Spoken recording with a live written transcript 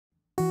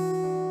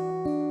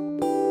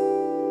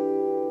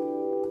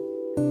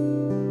Amen.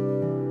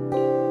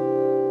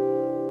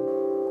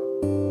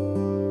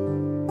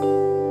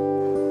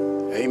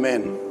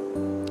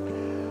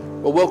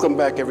 Well, welcome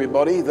back,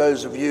 everybody,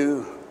 those of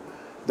you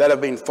that have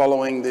been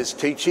following this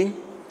teaching.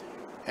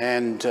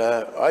 And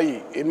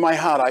in my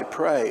heart, I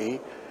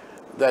pray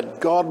that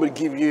God would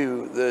give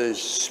you the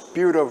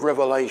spirit of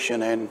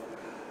revelation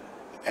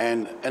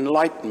and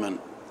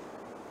enlightenment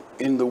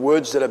in the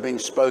words that have been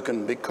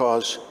spoken,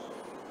 because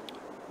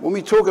when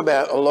we talk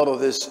about a lot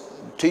of this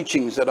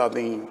teachings that I've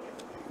been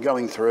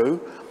going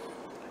through,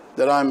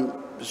 that I'm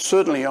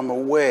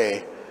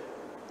aware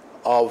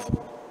of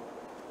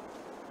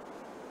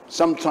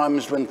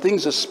sometimes when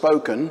things are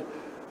spoken,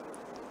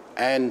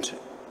 and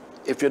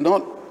if you're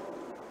not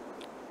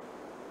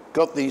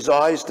got these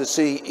eyes to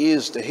see,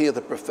 ears to hear the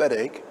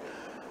prophetic,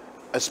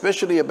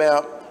 especially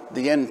about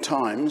the end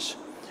times,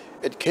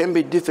 it can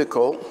be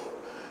difficult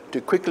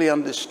to quickly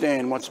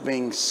understand what's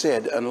being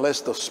said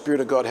unless the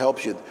Spirit of God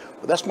helps you.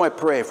 But that's my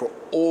prayer for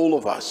all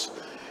of us.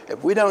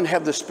 If we don't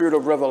have the spirit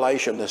of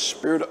revelation, the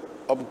Spirit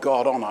of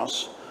God on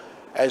us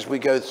as we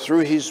go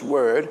through His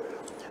Word,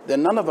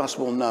 then none of us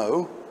will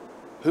know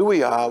who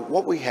we are,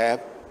 what we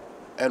have,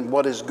 and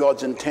what is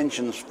God's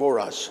intentions for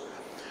us.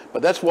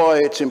 But that's why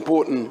it's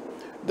important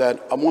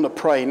that I want to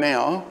pray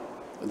now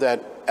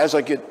that as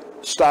I get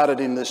started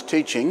in this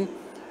teaching,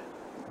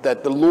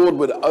 that the Lord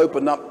would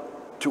open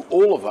up to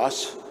all of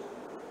us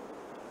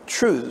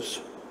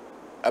truths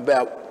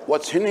about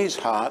what's in His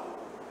heart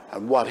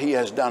and what He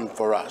has done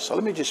for us. So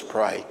let me just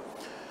pray.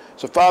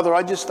 So Father,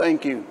 I just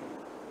thank You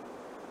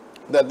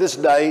that this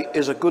day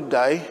is a good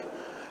day.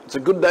 It's a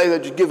good day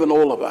that You've given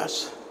all of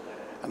us.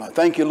 And I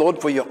thank You,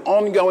 Lord, for Your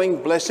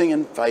ongoing blessing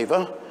and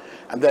favor,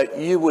 and that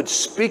You would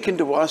speak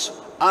into us,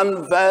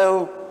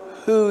 unveil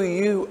who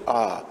You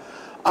are,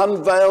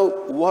 unveil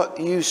what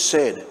You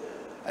said.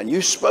 And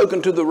You've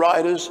spoken to the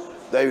writers,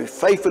 they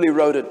faithfully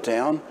wrote it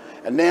down.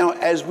 And now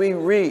as we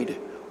read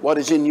what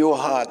is in Your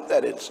heart,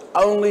 that it's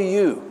only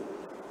You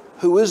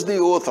who is the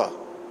author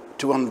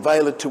to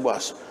unveil it to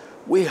us.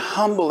 We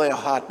humble our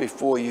heart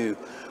before You.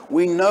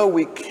 We know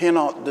we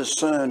cannot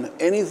discern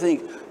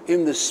anything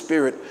in the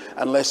Spirit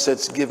unless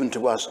it's given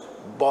to us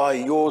by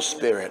Your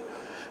Spirit.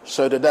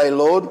 So today,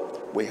 Lord,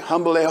 we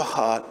humble our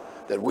heart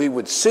that we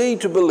would see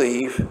to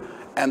believe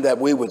and that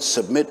we would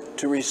submit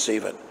to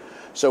receive it.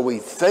 So we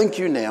thank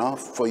You now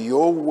for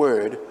Your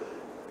word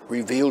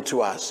revealed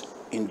to us.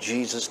 In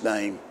Jesus'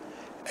 name,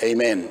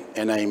 amen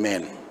and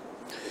amen.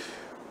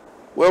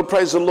 Well,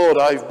 praise the Lord.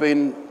 I've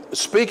been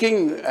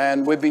speaking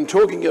and we've been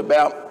talking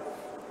about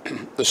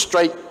the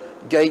straight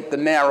gate, the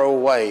narrow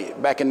way,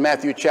 back in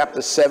Matthew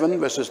chapter 7,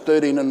 verses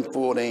 13 and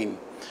 14.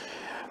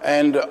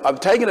 And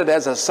I've taken it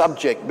as a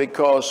subject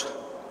because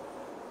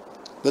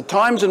the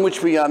times in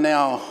which we are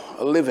now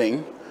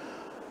living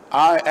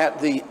are at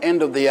the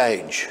end of the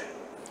age.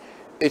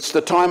 It's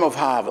the time of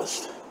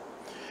harvest.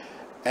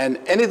 And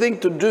anything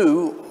to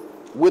do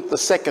with the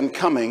second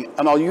coming,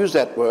 and I'll use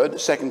that word,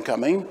 second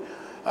coming,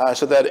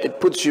 so that it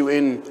puts you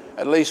in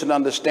at least an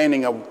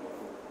understanding of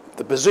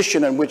the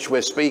position in which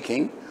we're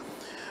speaking.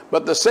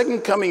 But the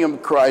second coming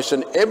of Christ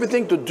and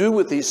everything to do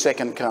with His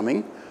second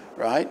coming,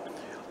 right,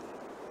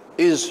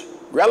 is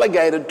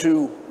relegated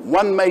to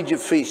one major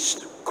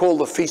feast called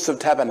the Feast of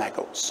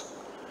Tabernacles.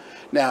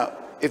 Now,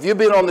 if you've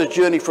been on this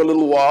journey for a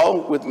little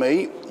while with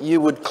me,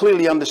 you would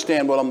clearly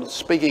understand what I'm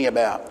speaking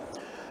about.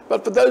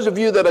 But for those of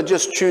you that are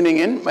just tuning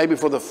in, maybe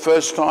for the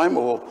first time,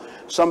 or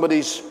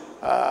somebody's,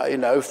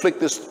 flicked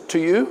this to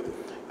you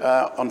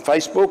on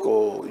Facebook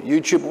or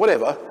YouTube,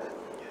 whatever,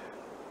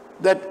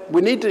 that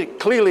we need to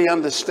clearly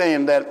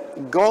understand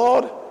that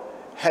God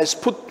has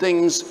put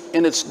things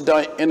in its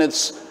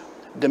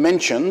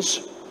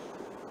dimensions,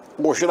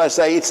 or should I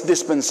say its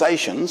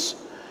dispensations.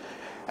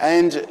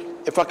 And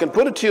if I can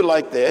put it to you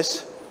like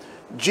this,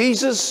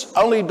 Jesus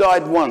only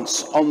died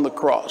once on the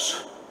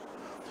cross.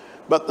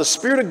 But the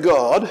Spirit of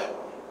God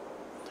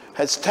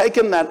has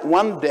taken that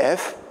one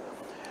death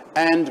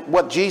and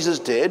what Jesus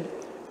did,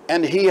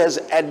 and He has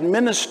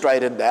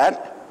administrated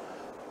that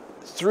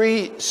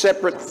 3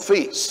 separate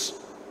feasts.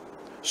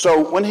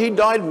 So when He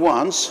died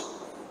once,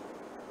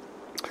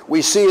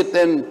 we see it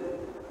then,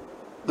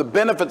 the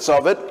benefits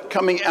of it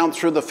coming out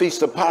through the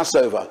Feast of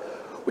Passover,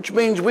 which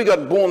means we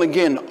got born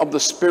again of the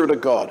Spirit of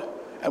God.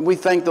 And we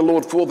thank the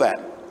Lord for that.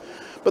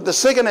 But the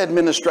second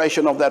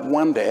administration of that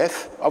one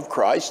death of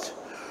Christ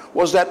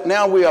was that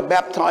now we are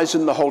baptized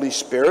in the Holy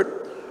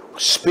Spirit,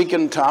 speak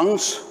in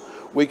tongues,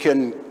 we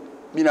can,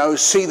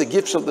 see the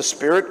gifts of the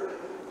Spirit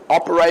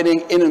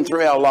operating in and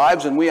through our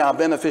lives, and we are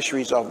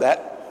beneficiaries of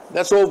that.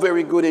 That's all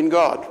very good in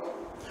God.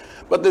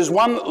 But there's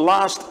one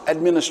last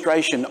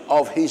administration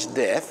of His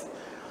death.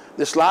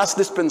 This last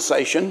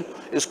dispensation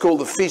is called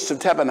the Feast of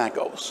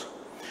Tabernacles.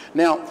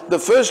 Now, the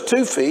first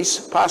 2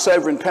 feasts,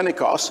 Passover and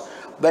Pentecost,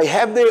 they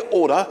have their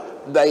order,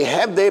 they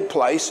have their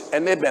place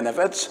and their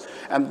benefits,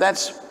 and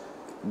that's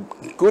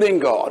good in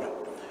God.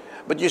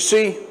 But you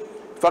see,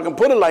 if I can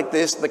put it like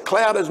this, the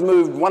cloud has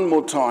moved one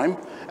more time,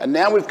 and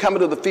now we've come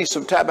into the Feast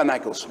of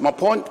Tabernacles. My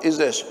point is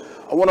this: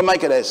 I want to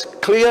make it as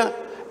clear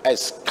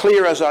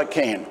as I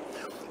can.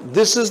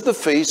 This is the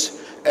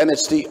feast, and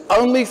it's the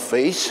only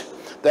feast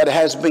that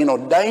has been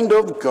ordained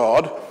of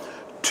God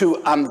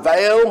to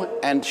unveil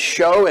and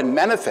show and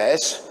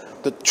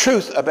manifest the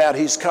truth about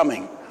his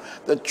coming.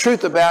 The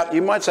truth about,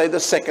 you might say, the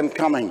second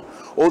coming,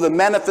 or the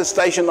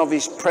manifestation of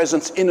his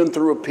presence in and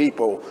through a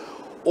people.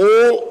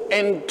 All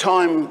end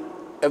time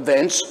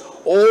events,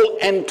 all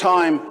end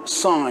time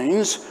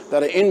signs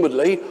that are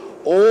inwardly,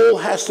 all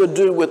has to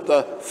do with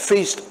the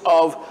Feast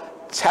of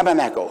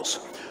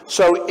Tabernacles.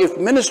 So if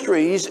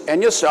ministries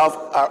and yourself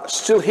are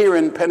still here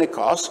in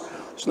Pentecost,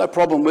 there's no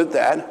problem with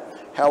that.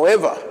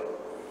 However,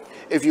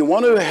 if you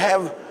want to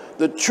have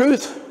the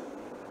truth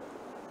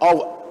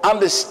of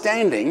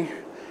understanding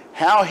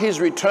how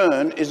his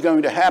return is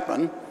going to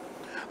happen,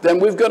 then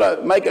we've got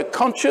to make a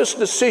conscious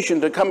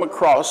decision to come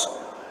across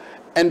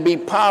and be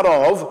part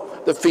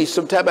of the Feast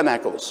of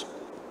Tabernacles.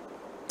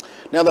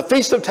 Now, the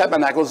Feast of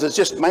Tabernacles is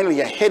just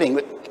mainly a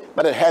heading,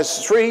 but it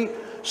has three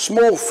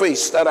small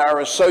feasts that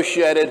are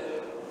associated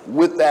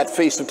with that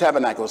Feast of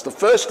Tabernacles. The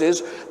first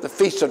is the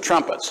Feast of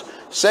Trumpets.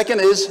 Second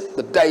is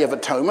the Day of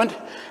Atonement.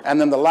 And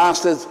then the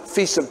last is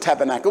Feast of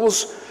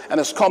Tabernacles. And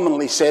it's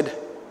commonly said,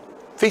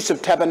 Feast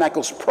of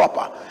Tabernacles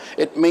proper.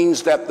 It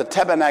means that the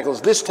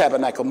tabernacles, this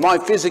tabernacle, my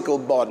physical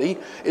body,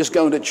 is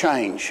going to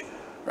change,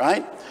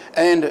 right?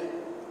 And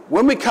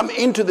when we come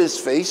into this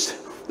feast,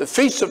 the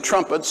Feast of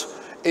Trumpets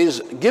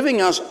is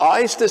giving us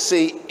eyes to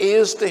see,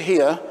 ears to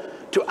hear,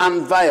 to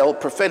unveil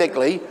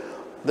prophetically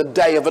the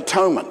Day of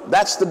Atonement.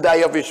 That's the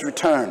day of his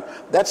return.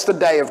 That's the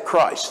day of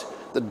Christ.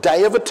 The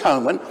Day of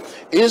Atonement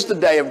is the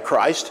day of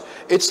Christ.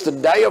 It's the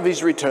day of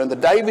his return, the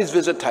day of his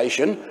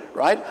visitation,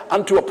 right?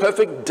 Unto a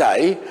perfect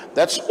day.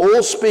 That's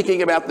all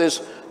speaking about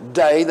this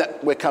day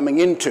that we're coming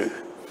into.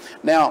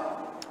 Now,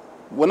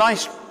 when I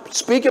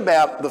speak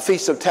about the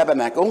Feast of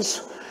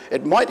Tabernacles,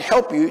 it might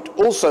help you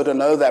also to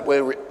know that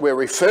we're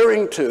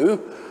referring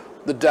to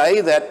the day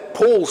that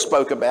Paul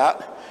spoke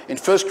about in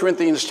 1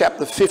 Corinthians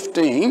chapter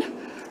 15,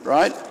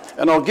 right?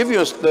 And I'll give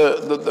you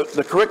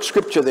the correct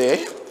scripture there.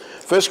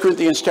 1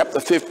 Corinthians chapter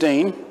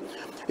 15.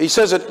 He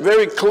says it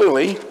very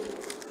clearly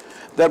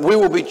that we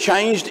will be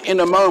changed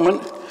in a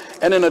moment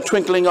and in a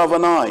twinkling of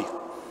an eye.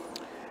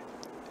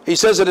 He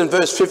says it in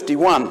verse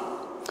 51.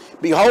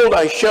 Behold,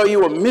 I show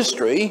you a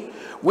mystery.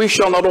 We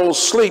shall not all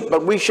sleep,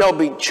 but we shall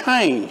be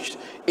changed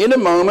in a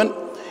moment,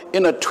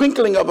 in a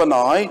twinkling of an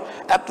eye,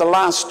 at the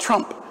last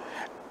trump.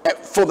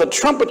 For the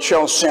trumpet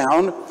shall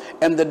sound,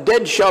 and the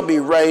dead shall be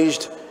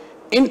raised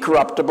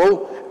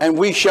incorruptible, and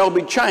we shall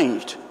be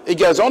changed. He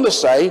goes on to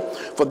say,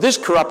 for this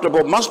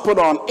corruptible must put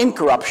on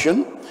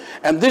incorruption,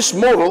 and this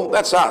mortal,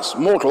 that's us,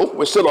 mortal,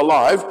 we're still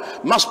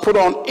alive, must put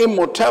on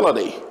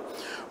immortality.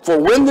 For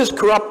when this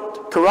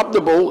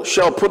corruptible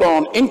shall put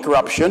on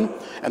incorruption,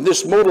 and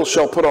this mortal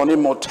shall put on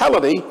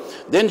immortality,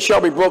 then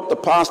shall be brought to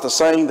pass the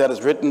saying that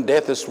is written,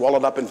 death is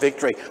swallowed up in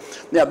victory.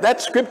 Now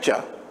that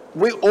scripture,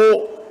 we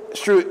all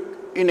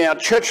in our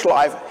church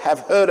life have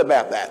heard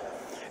about that.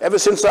 Ever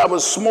since I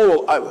was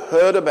small, I've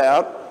heard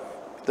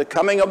about the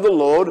coming of the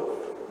Lord,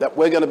 that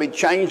we're going to be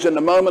changed in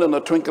a moment, in the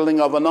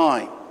twinkling of an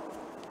eye.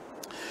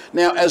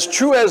 Now, as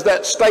true as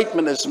that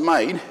statement is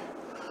made,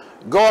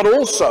 God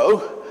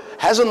also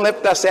hasn't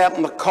left us out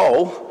in the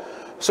cold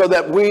so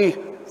that we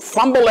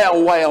fumble our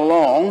way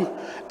along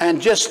and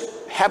just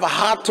have a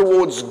heart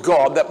towards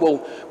God that will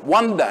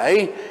one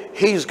day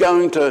he's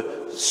going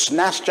to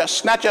snatch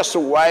us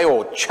away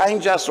or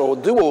change us or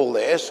do all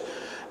this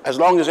as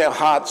long as our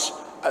hearts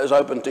is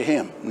open to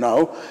him.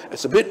 No,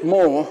 it's a bit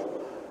more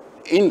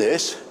in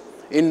this,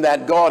 in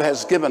that God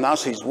has given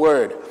us his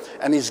word,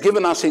 and he's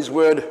given us his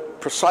word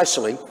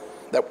precisely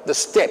that the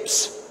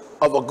steps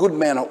of a good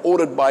man are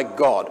ordered by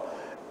God,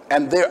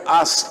 and there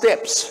are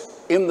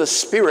steps in the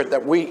spirit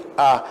that we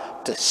are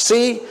to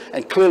see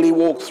and clearly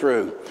walk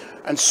through.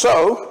 And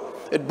so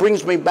it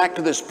brings me back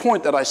to this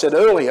point that I said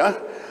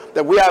earlier,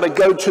 that we are to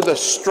go to the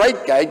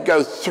straight gate,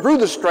 go through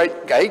the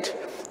straight gate,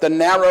 the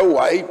narrow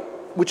way,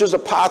 which is a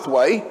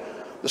pathway.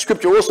 The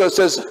scripture also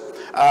says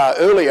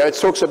earlier, it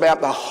talks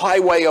about the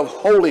highway of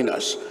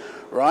holiness,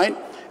 right?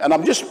 And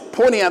I'm just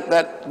pointing out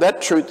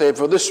that truth there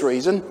for this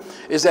reason,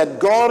 is that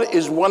God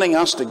is wanting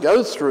us to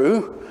go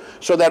through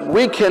so that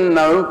we can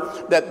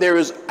know that there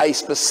is a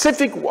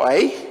specific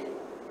way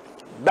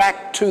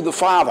back to the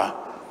Father.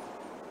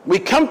 We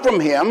come from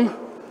him,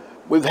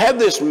 we've had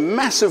this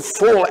massive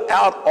fall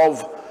out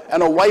of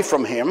and away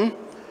from him,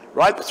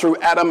 right, through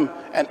Adam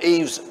and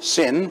Eve's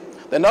sin.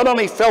 They not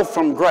only fell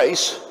from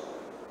grace,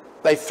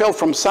 they fell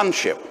from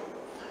sonship.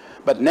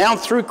 But now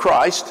through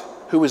Christ,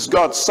 who is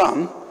God's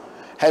Son,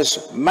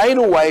 has made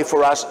a way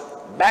for us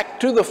back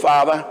to the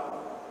Father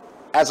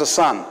as a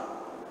son,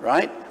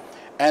 right?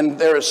 And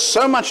there is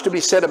so much to be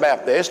said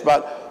about this,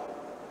 but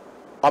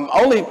I'm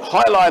only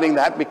highlighting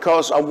that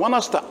because I want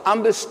us to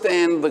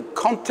understand the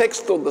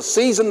context of the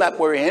season that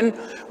we're in,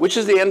 which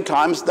is the end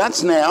times.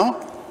 That's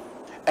now.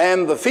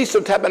 And the Feast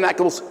of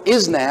Tabernacles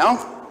is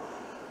now.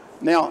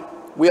 Now,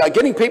 we are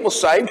getting people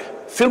saved,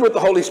 filled with the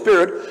Holy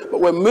Spirit,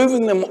 but we're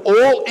moving them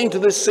all into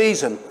this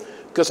season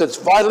because it's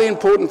vitally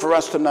important for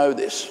us to know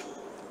this.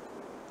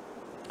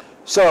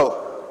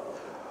 So,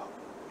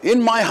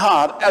 in my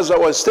heart, as I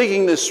was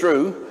thinking this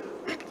through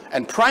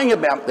and praying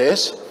about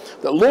this,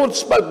 the Lord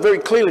spoke very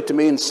clearly to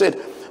me and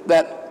said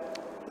that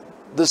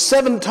the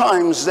 7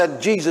 times that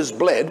Jesus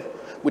bled,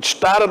 which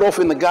started off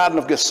in the Garden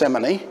of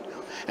Gethsemane,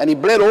 and he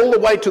bled all the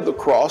way to the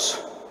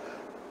cross,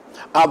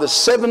 are the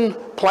 7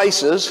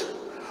 places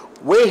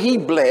where he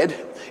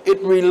bled.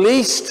 It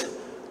released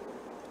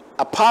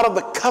a part of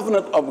the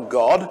covenant of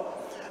God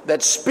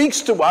that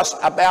speaks to us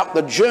about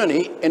the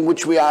journey in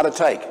which we are to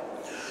take.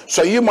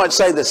 So you might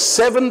say the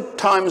 7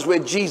 times where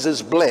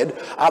Jesus bled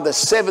are the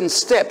 7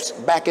 steps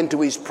back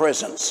into his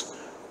presence.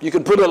 You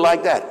could put it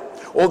like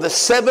that. Or the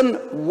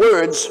 7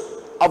 words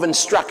of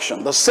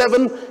instruction, the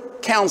 7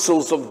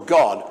 counsels of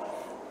God.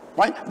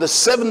 Right? The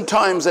 7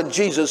 times that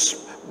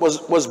Jesus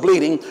was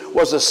bleeding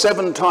was the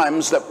 7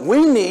 times that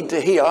we need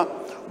to hear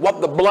what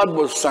the blood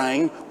was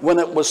saying when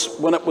it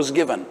was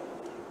given.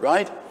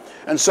 Right?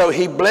 And so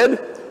he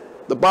bled,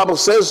 the Bible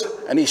says,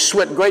 and he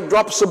sweat great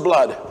drops of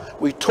blood.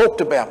 We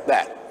talked about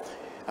that.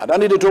 I don't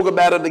need to talk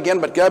about it again,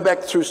 but go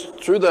back through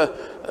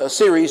the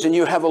series and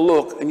you have a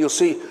look and you'll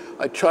see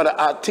I try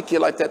to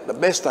articulate that the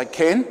best I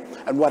can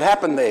and what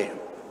happened there,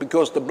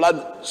 because the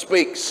blood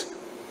speaks.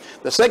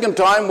 The second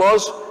time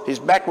was his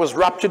back was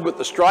ruptured with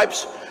the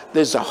stripes.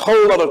 There's a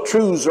whole lot of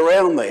truths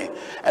around there.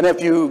 And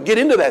if you get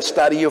into that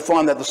study, you'll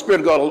find that the Spirit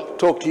of God will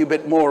talk to you a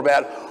bit more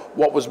about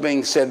what was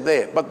being said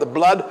there. But the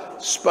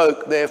blood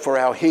spoke there for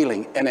our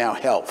healing and our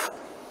health.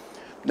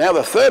 Now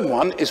the third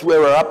one is where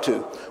we're up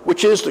to,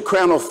 which is the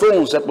crown of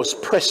thorns that was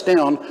pressed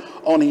down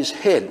on his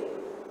head.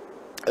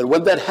 And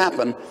when that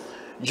happened,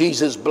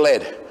 Jesus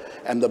bled,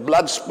 and the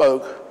blood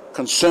spoke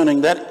concerning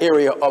that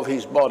area of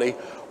his body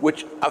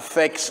which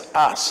affects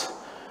us.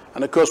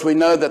 And of course we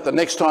know that the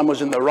next time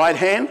was in the right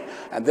hand,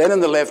 and then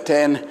in the left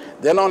hand,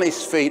 then on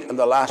his feet, and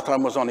the last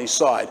time was on his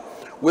side.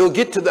 We'll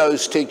get to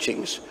those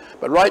teachings.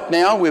 But right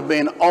now we've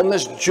been on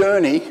this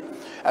journey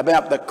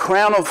about the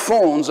crown of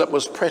thorns that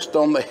was pressed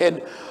on the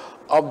head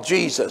of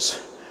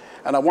Jesus.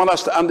 And I want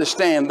us to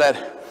understand that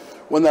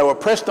when they were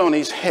pressed on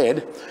his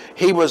head,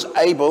 he was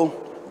able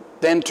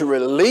then to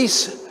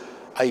release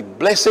a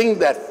blessing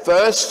that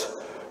first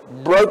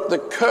broke the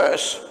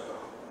curse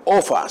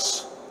off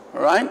us,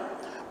 all right?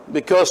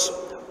 Because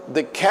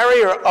the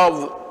carrier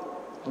of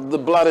the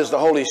blood is the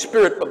Holy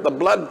Spirit, but the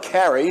blood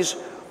carries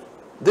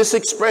this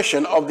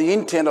expression of the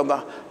intent of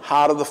the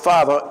heart of the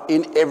Father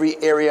in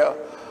every area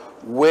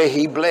where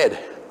he bled.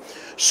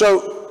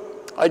 So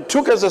I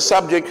took as a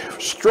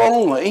subject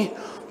strongly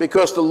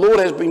because the Lord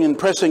has been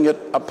impressing it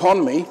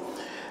upon me,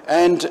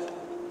 and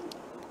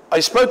I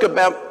spoke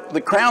about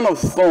the crown of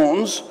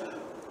thorns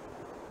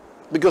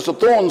because the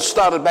thorns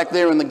started back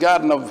there in the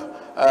Garden of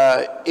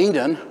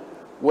Eden,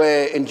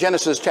 where in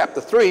Genesis chapter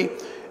 3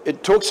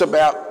 it talks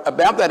about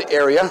that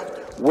area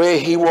where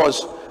he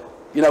was,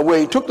 where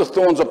he took the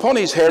thorns upon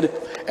his head,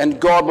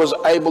 and God was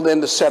able then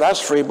to set us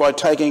free by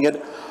taking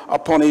it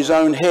upon his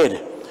own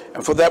head.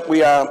 And for that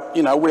we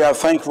are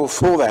thankful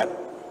for that.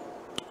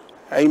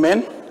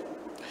 Amen.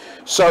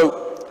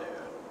 So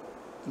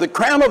the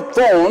crown of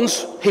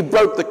thorns, he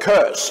broke the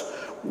curse.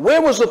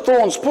 Where was the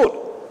thorns put?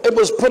 It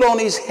was put on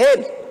his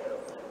head.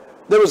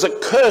 There was a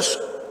curse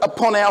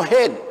upon our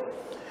head.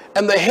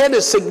 And the head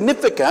is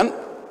significant,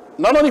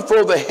 not only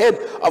for the head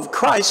of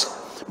Christ,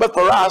 but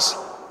for us,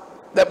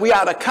 that we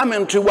are to come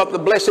into what the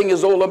blessing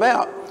is all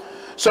about.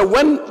 So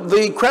when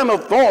the crown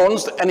of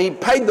thorns, and he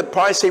paid the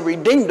price, he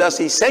redeemed us,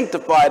 he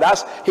sanctified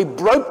us, he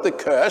broke the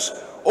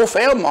curse off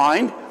our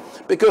mind,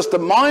 because the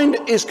mind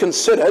is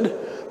considered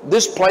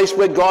this place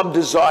where God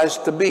desires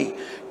to be.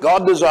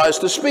 God desires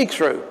to speak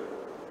through.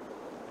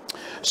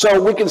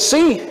 So we can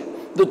see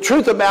the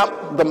truth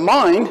about the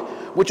mind,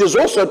 which is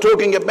also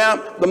talking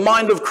about the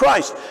mind of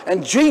Christ.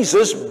 And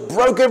Jesus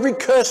broke every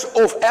curse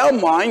off our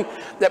mind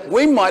that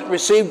we might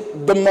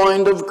receive the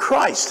mind of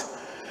Christ.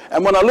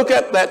 And when I look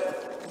at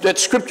that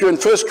scripture in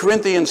 1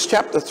 Corinthians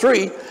chapter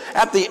 3,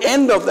 at the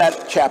end of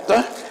that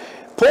chapter,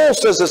 Paul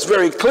says this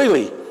very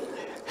clearly.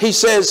 He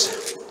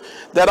says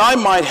that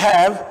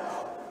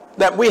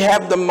we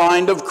have the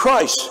mind of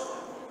Christ.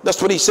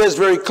 That's what he says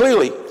very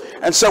clearly.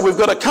 And so we've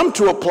got to come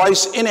to a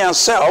place in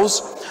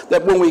ourselves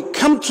that when we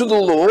come to the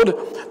Lord,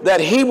 that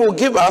he will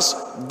give us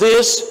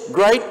this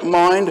great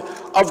mind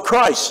of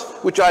Christ,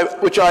 which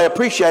I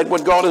appreciate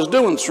what God is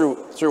doing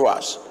through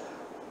us.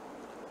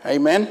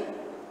 Amen.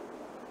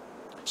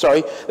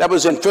 Sorry, that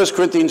was in 1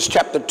 Corinthians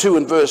chapter 2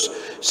 and verse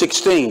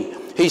 16.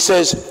 He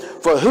says,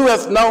 for who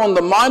hath known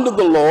the mind of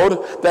the Lord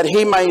that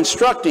he may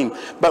instruct him?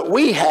 But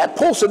we have,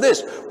 Paul said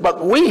this,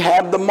 but we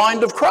have the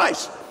mind of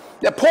Christ.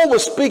 Now, Paul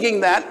was speaking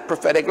that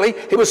prophetically.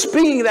 He was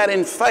speaking that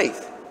in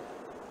faith.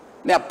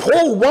 Now,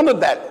 Paul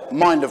wanted that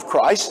mind of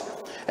Christ,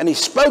 and he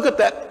spoke at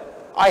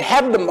that, I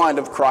have the mind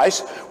of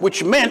Christ,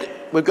 which meant,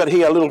 we've got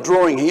here a little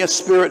drawing here,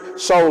 spirit,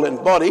 soul,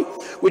 and body,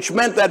 which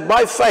meant that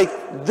by faith,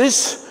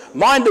 this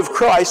mind of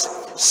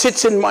Christ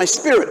sits in my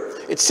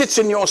spirit. It sits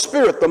in your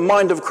spirit, the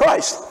mind of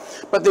Christ.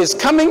 But there's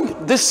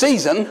coming this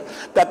season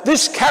that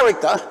this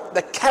character,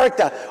 the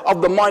character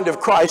of the mind of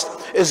Christ,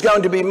 is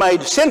going to be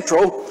made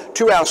central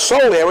to our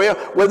soul area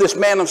where this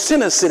man of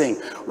sin is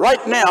sitting.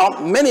 Right now,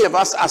 many of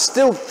us are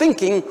still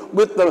thinking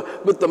with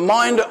the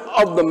mind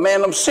of the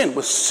man of sin.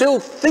 We're still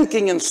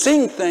thinking and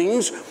seeing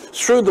things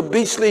through the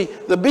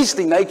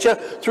beastly nature,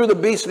 through the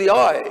beastly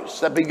eyes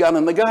that begun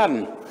in the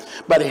garden.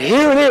 But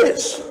here it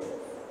is.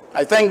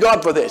 I thank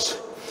God for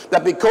this.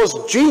 That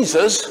because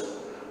Jesus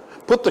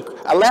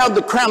allowed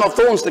the crown of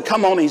thorns to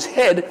come on his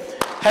head,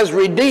 has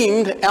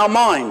redeemed our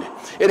mind.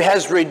 It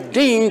has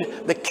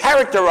redeemed the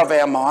character of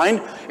our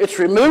mind. It's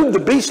removed the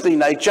beastly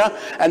nature,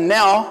 and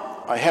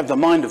now I have the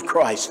mind of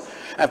Christ.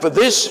 And for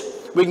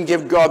this, we can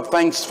give God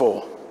thanks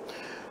for.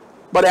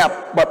 But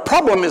our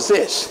problem is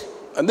this,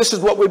 and this is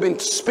what we've been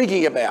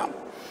speaking about,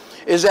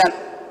 is that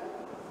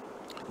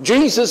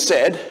Jesus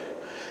said,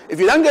 if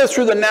you don't go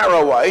through the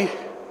narrow way,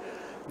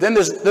 then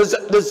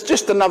there's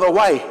just another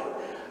way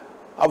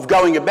of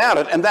going about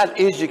it, and that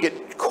is you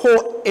get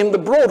caught in the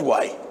broad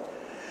way,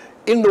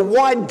 in the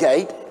wide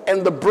gate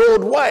and the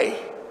broad way.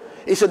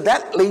 He said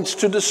that leads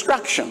to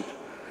destruction.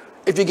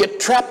 If you get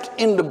trapped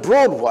in the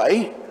broad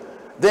way,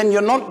 then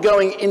you're not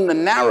going in the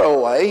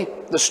narrow way,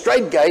 the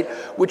straight gate,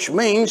 which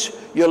means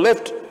you're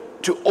left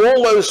to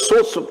all those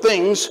sorts of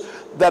things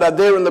that are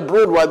there in the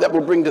broad way that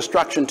will bring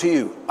destruction to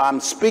you. I'm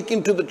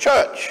speaking to the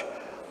church.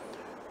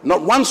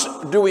 Not once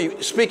do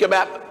we speak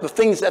about the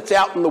things that's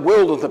out in the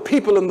world or the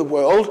people in the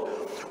world.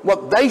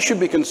 What they should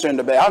be concerned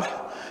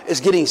about is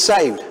getting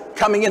saved,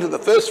 coming into the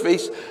first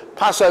feast,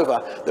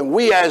 Passover. Then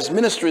we as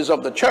ministries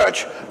of the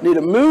church need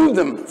to move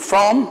them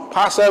from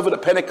Passover to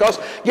Pentecost,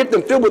 get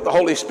them filled with the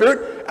Holy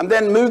Spirit, and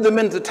then move them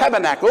into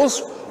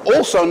Tabernacles,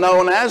 also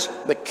known as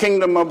the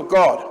kingdom of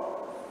God.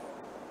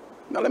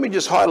 Now let me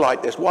just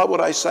highlight this. Why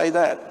would I say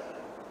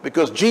that?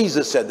 Because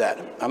Jesus said that.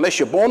 Unless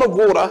you're born of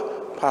water,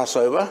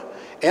 Passover,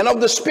 and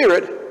of the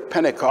Spirit,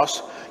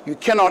 Pentecost, you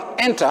cannot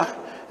enter,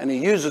 and he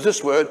uses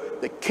this word,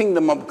 the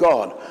kingdom of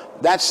God.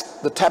 That's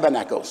the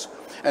tabernacles.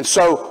 And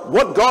so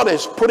what God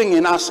is putting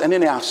in us and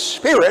in our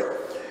spirit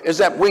is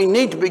that we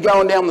need to be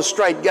going down the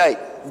straight gate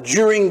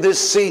during this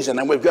season.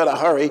 And we've got to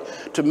hurry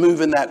to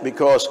move in that,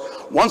 because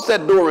once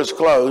that door is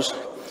closed,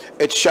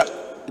 it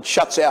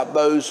shuts out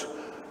those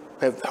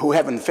who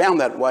haven't found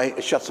that way.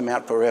 It shuts them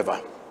out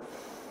forever.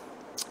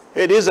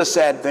 It is a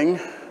sad thing.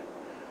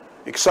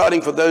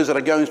 Exciting for those that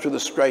are going through the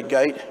straight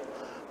gate,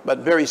 but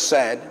very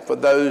sad for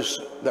those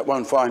that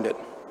won't find it.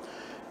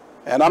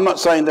 And I'm not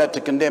saying that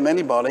to condemn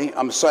anybody.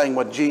 I'm saying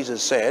what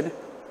Jesus said,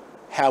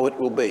 how it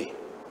will be.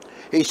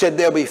 He said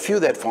there'll be few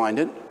that find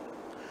it,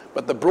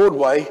 but the broad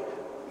way,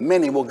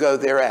 many will go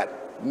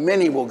thereat.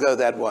 Many will go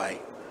that way.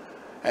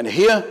 And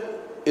here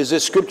is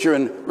this scripture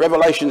in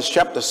Revelation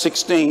chapter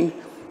 16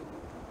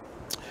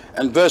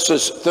 and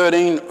verses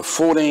 13,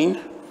 14.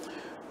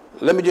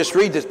 Let me just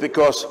read this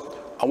because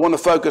I want to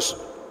focus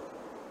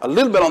a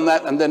little bit on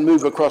that and then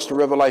move across to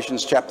Revelation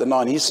chapter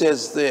 9. He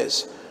says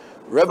this,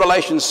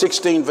 Revelation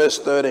 16 verse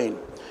 13.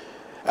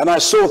 And I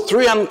saw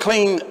 3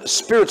 unclean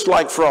spirits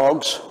like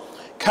frogs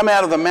come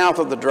out of the mouth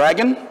of the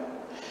dragon,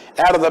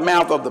 out of the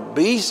mouth of the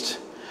beast,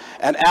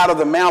 and out of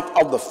the mouth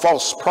of the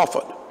false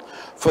prophet.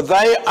 For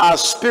they are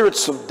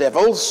spirits of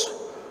devils,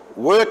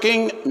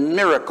 working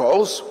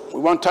miracles.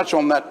 We won't touch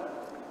on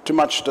that too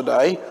much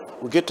today.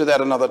 We'll get to that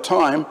another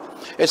time.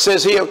 It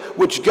says here,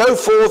 which go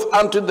forth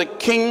unto the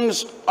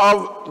kings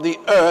of the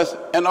earth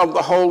and of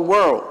the whole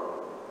world,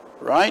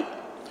 right?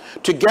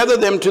 To gather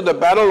them to the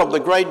battle of the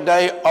great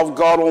day of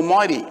God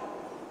Almighty.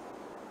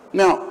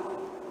 Now,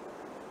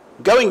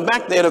 going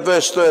back there to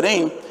verse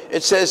 13,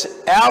 it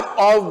says, out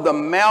of the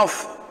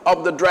mouth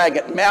of the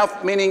dragon.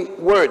 Mouth meaning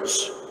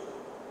words.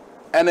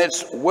 And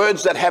it's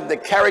words that have the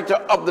character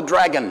of the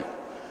dragon.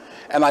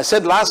 And I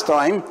said last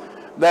time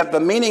that the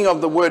meaning of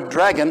the word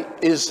dragon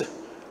is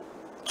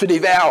to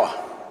devour.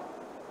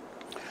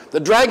 The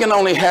dragon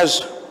only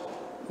has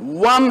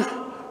one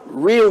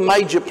real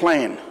major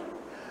plan.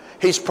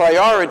 His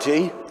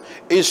priority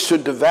is to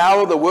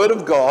devour the word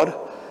of God,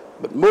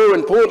 but more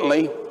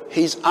importantly,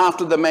 he's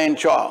after the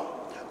man-child,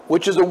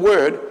 which is a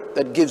word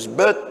that gives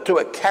birth to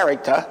a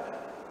character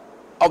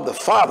of the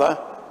Father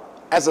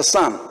as a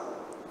son,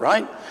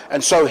 right?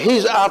 And so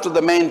he's after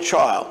the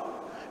man-child.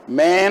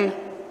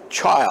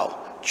 Man-child.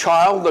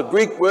 Child, the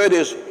Greek word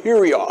is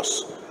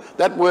hyrios.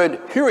 That word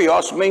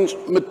hyrios means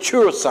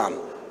mature son,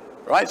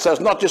 right? So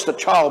it's not just a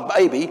child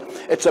baby,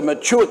 it's a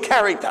mature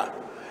character.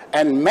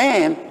 And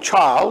man,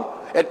 child,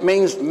 it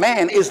means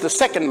man is the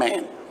second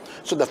man.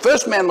 So the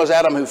first man was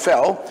Adam who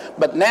fell,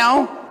 but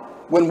now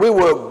when we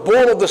were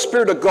born of the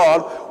Spirit of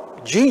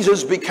God,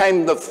 Jesus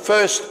became the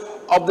first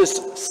of this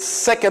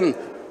second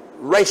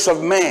race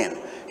of man.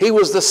 He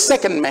was the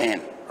second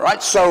man.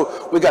 Right,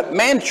 so we got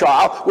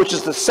man-child, which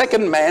is the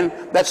second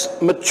man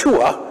that's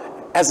mature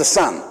as a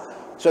son.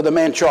 So the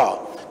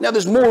man-child. Now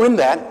there's more in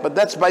that, but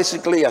that's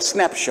basically a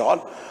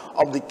snapshot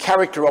of the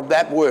character of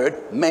that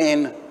word,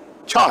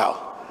 man-child.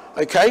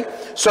 Okay,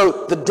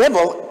 so the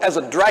devil as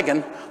a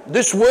dragon,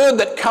 this word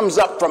that comes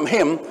up from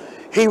him,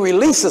 he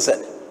releases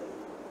it.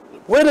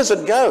 Where does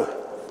it go?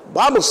 The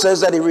Bible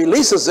says that he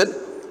releases it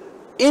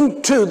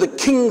into the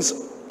kings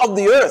of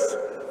the earth.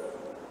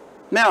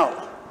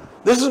 Now,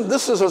 this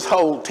is his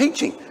whole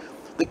teaching.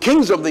 The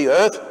kings of the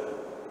earth.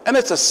 And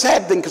it's a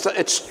sad thing because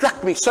it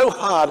struck me so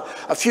hard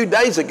a few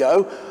days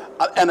ago.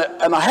 And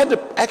I had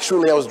to,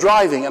 actually I was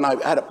driving and I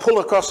had to pull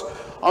across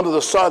onto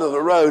the side of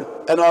the road,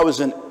 and I was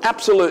in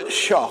absolute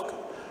shock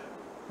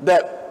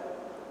that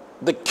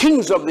the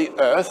kings of the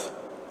earth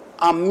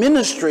are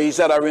ministries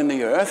that are in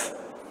the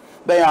earth.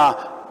 They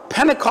are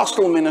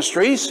Pentecostal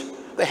ministries.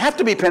 They have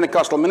to be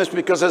Pentecostal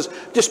ministries because there's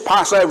just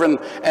Passover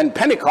and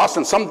Pentecost,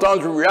 and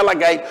sometimes we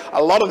relegate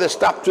a lot of this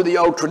stuff to the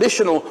old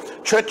traditional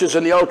churches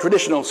and the old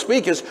traditional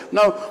speakers.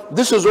 No,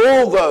 this is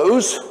all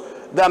those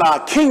that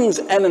are kings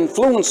and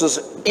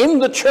influencers in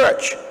the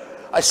church.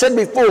 I said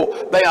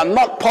before, they are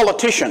not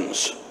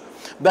politicians.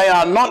 They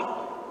are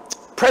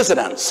not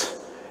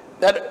presidents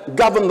that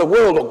govern the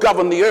world or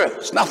govern the earth.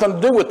 It's nothing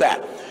to do with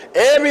that.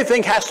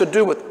 Everything has to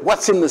do with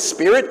what's in the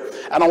spirit.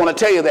 And I want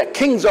to tell you that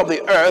kings of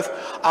the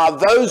earth are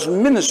those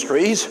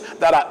ministries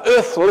that are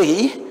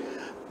earthly.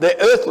 They're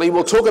earthly.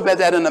 We'll talk about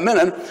that in a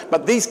minute.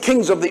 But these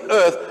kings of the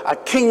earth are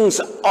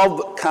kings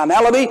of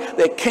carnality.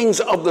 They're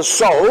kings of the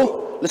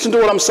soul. Listen to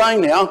what I'm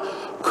saying now.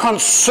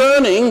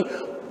 Concerning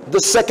the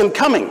second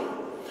coming.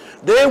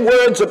 They're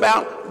words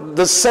about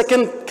the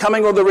second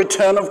coming or the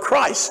return of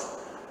Christ.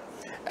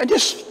 And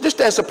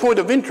just as a point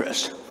of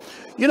interest,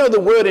 you know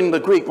the word in the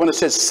Greek when it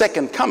says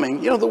second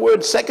coming, you know the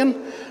word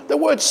second? The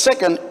word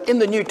second in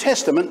the New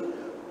Testament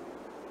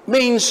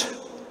means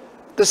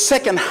the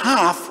second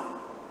half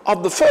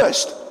of the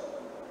first.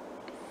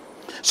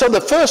 So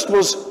the first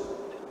was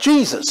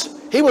Jesus.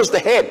 He was the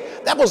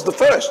head. That was the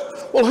first.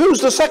 Well, who's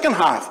the second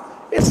half?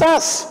 It's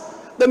us.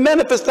 The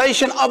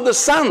manifestation of the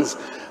sons.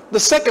 The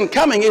second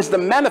coming is the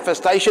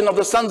manifestation of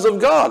the sons of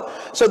God.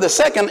 So the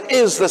second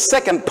is the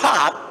second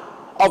part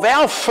of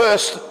our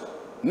first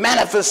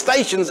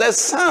manifestations as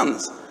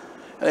sons.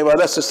 Anyway,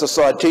 that's just a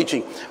side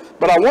teaching.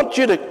 But I want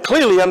you to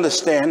clearly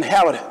understand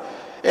how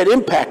it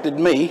impacted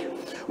me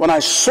when I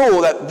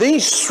saw that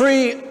these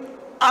three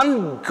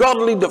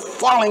ungodly,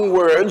 defiling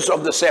words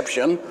of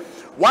deception,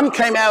 one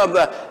came out of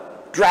the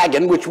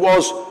dragon, which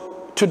was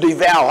to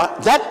devour,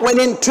 that went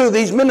into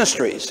these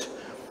ministries.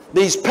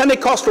 These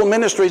Pentecostal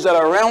ministries that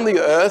are around the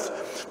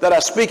earth that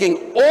are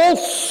speaking all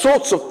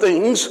sorts of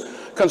things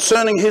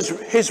concerning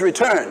his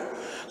return.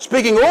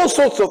 Speaking all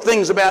sorts of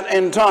things about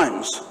end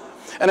times.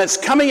 And it's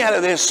coming out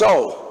of their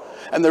soul.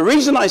 And the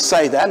reason I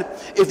say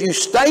that, if you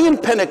stay in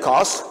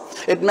Pentecost,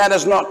 it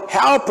matters not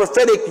how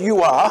prophetic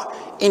you are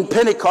in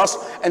Pentecost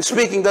and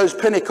speaking those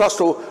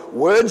Pentecostal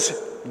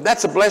words,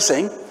 that's a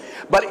blessing.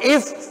 But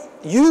if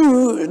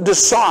you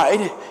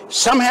decide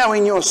somehow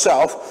in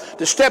yourself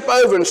to step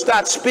over and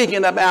start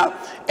speaking about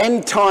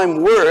end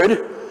time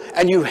word,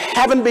 and you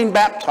haven't been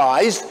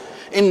baptized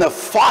in the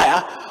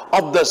fire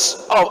of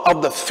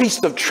the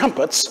Feast of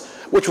Trumpets,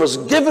 which was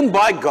given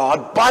by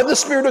God, by the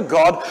Spirit of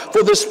God,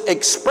 for this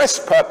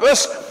express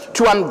purpose,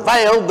 to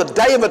unveil the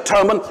Day of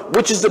Atonement,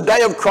 which is the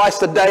day of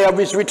Christ, the day of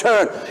his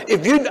return.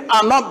 If you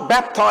are not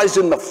baptized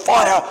in the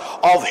fire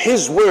of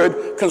his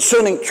word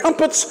concerning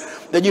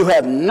trumpets, then you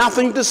have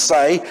nothing to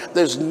say.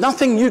 There's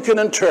nothing you can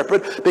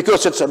interpret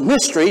because it's a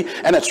mystery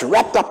and it's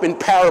wrapped up in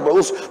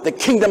parables. The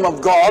kingdom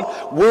of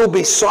God will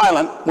be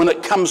silent when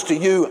it comes to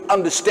you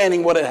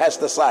understanding what it has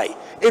to say.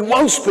 It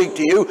won't speak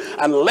to you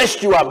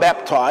unless you are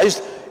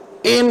baptized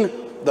in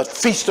the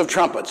Feast of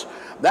Trumpets.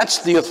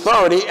 That's the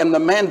authority and the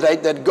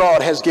mandate that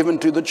God has given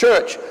to the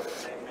church.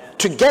 Amen.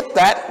 To get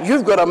that,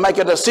 you've got to make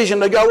a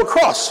decision to go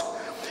across.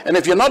 And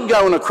if you're not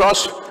going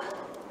across,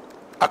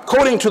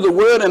 according to the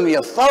word and the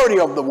authority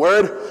of the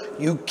word,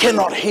 you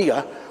cannot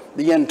hear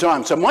the end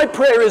time. So my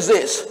prayer is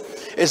this,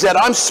 is that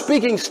I'm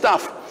speaking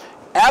stuff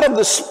out of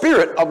the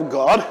Spirit of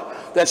God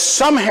that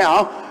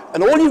somehow,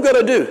 and all you've got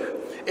to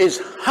do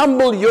is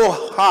humble your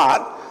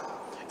heart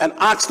and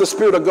ask the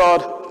Spirit of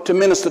God to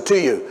minister to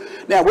you.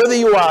 Now, whether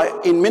you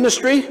are in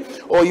ministry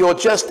or you're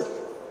just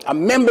a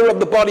member of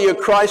the body of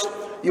Christ,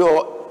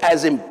 you're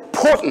as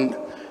important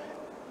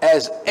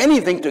as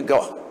anything to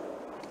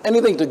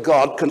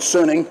God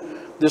concerning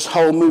this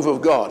whole move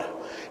of God.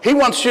 He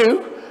wants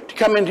you to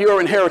come into your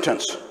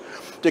inheritance,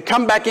 to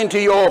come back into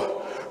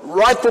your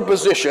rightful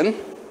position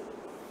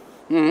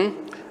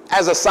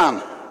as a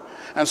son.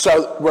 And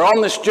so we're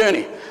on this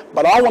journey.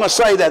 But I want to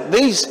say that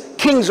these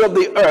kings of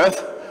the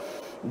earth,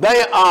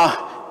 they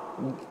are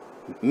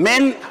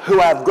men who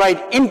have great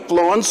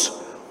influence,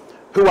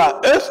 who are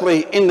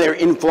earthly in their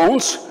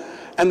influence,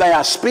 and they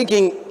are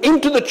speaking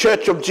into the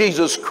church of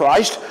Jesus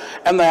Christ,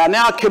 and they are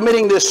now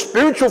committing this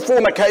spiritual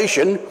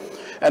fornication.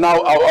 And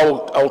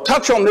I'll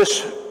touch on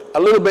this a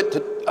little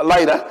bit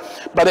later,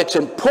 but it's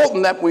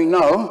important that we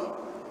know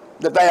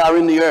that they are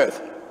in the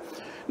earth.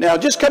 Now,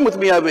 just come with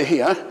me over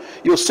here.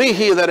 You'll see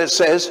here that it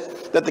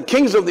says that the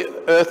kings of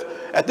the earth,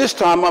 at this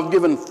time, I've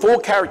given 4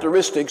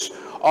 characteristics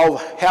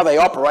of how they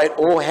operate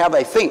or how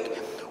they think.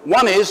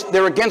 One is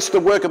they're against the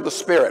work of the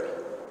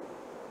Spirit.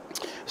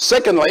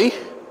 Secondly,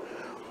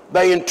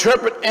 they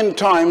interpret end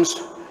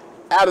times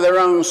out of their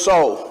own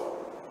soul.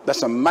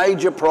 That's a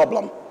major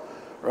problem,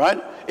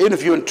 right? Even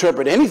if you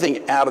interpret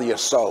anything out of your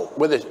soul,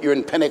 whether you're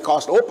in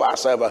Pentecost or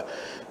Passover,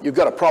 you've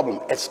got a problem.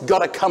 It's got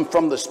to come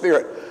from the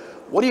Spirit.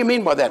 What do you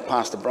mean by that,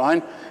 Pastor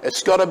Brian?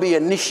 It's got to be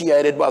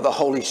initiated by the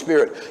Holy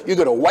Spirit. You've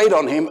got to wait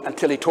on him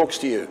until he talks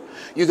to you.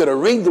 You've got to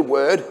read the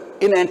word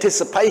in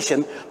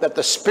anticipation that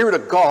the Spirit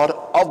of God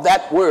of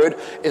that word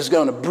is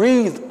going to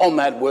breathe on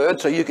that word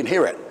so you can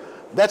hear it.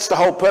 That's the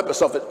whole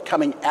purpose of it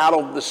coming out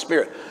of the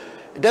Spirit.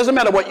 It doesn't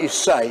matter what you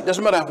say, it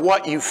doesn't matter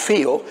what you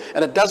feel,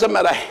 and it doesn't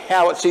matter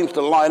how it seems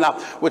to line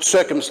up with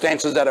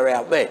circumstances that are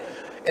out there.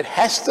 It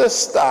has to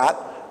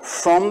start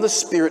from the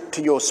Spirit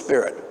to your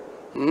spirit.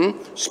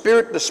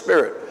 Spirit to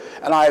spirit.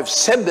 And I have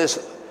said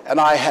this, and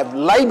I have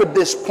labored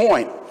this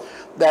point,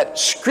 that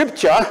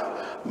Scripture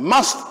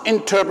must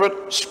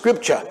interpret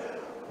Scripture.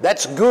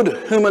 That's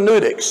good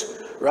hermeneutics,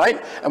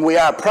 right? And we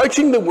are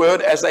approaching the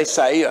word, as they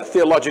say, a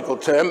theological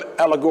term,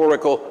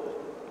 allegorical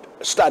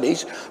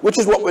studies, which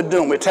is what we're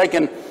doing. We're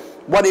taking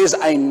what is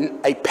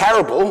a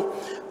parable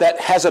that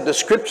has a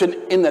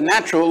description in the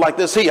natural, like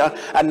this here,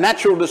 a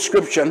natural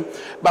description,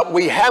 but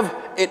we have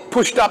it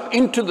pushed up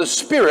into the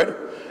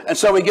Spirit, and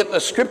so we get the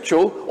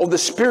scriptural or the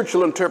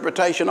spiritual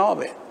interpretation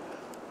of it.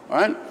 All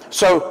right?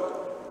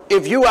 So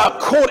if you are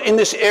caught in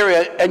this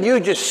area and you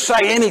just say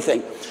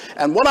anything,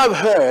 and what I've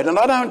heard, and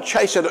I don't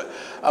chase it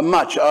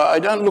much, I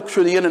don't look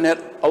through the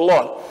internet a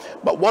lot,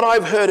 but what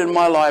I've heard in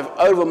my life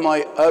over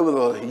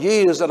the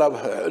years that I've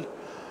heard,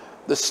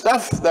 the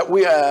stuff that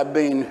we are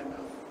being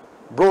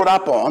brought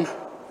up on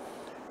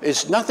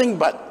is nothing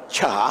but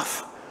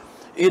chaff.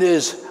 It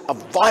is a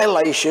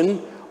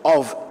violation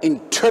of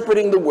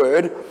interpreting the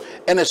word,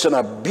 and it's an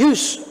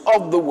abuse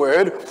of the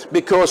word,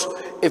 because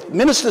if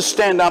ministers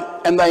stand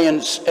up and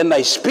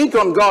they speak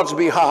on God's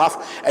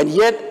behalf, and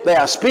yet they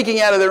are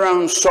speaking out of their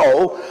own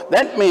soul,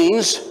 that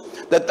means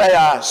that they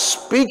are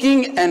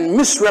speaking and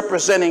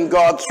misrepresenting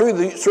God through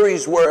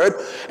his word,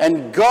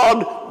 and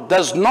God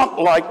does not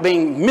like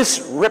being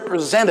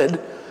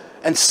misrepresented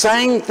and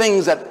saying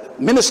things that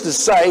ministers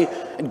say,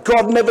 and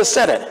God never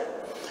said it.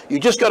 You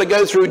just got to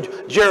go through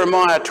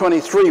Jeremiah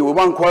 23. We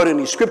won't quote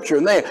any scripture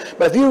in there,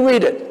 but if you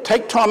read it,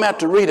 take time out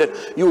to read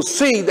it, you'll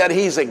see that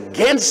he's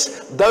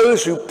against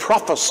those who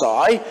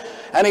prophesy,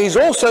 and he's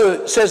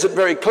also says it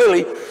very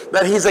clearly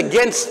that he's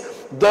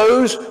against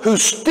those who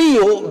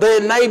steal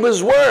their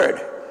neighbor's word.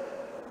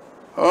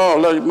 Oh,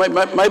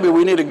 maybe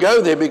we need to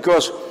go there,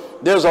 because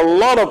there's a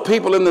lot of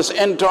people in this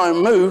end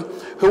time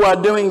move who are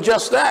doing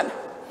just that.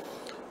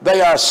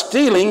 They are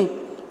stealing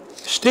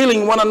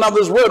one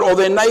another's word, or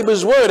their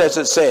neighbor's word, as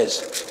it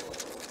says.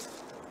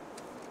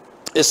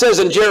 It says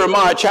in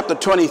Jeremiah chapter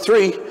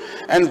 23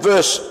 and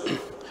verse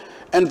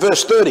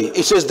 30,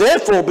 it says,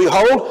 "Therefore,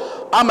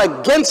 behold, I'm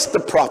against the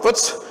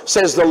prophets,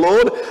 says the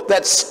Lord,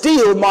 that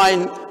steal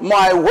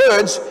my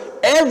words,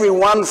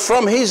 everyone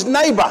from his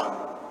neighbor."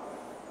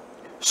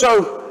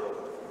 So,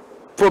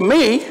 for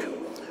me,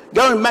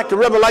 going back to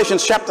Revelation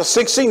chapter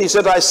 16, he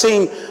said, "I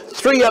seen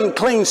 3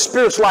 unclean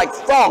spirits like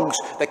frogs."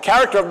 The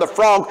character of the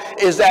frog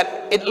is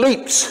that it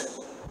leaps,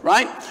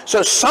 right?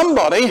 So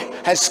somebody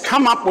has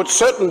come up with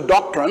certain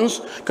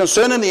doctrines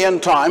concerning the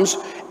end times.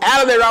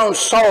 Out of their own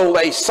soul,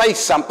 they say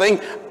something.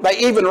 They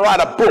even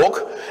write a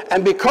book.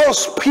 And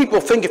because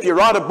people think if you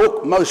write a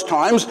book most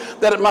times,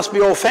 that it must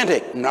be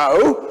authentic.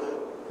 No.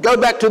 Go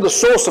back to the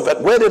source of it.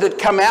 Where did it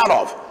come out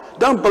of?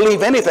 Don't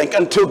believe anything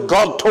until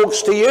God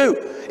talks to you.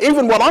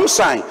 Even what I'm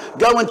saying,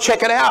 go and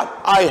check it out.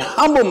 I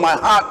humble my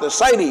heart to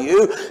say to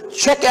you,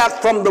 check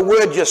out from the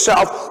word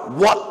yourself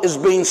what is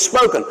being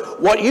spoken.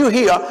 What you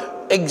hear,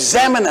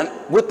 examine it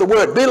with the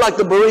word. Be like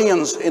the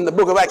Bereans in the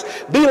book of Acts.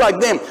 Be like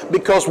them,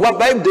 because what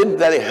they did,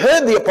 they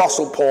heard the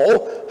Apostle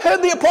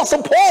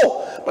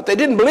Paul, but they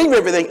didn't believe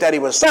everything that he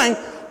was saying.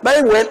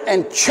 They went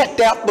and checked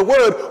out the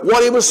word,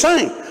 what he was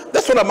saying.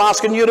 That's what I'm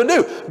asking you to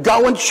do.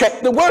 Go and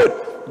check the word.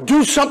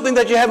 Do something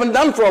that you haven't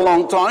done for a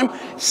long time.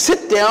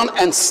 Sit down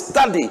and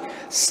study.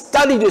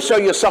 Study to show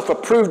yourself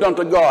approved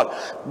unto God.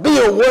 Be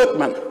a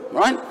workman,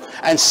 right?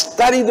 And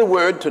study the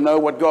word to know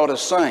what God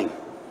is saying.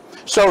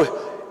 So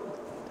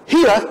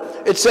here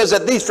it says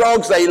that these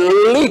frogs, they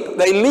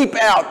leap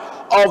out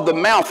of the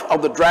mouth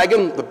of the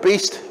dragon, the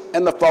beast,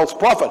 and the false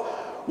prophet.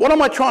 What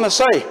am I trying to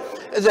say?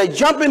 Is they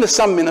jump into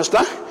some minister,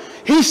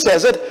 he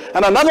says it,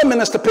 and another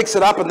minister picks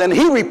it up, and then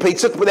he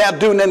repeats it without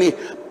doing any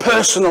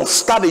personal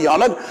study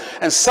on it,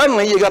 and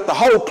suddenly you got the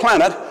whole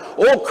planet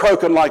all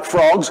croaking like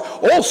frogs,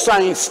 all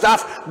saying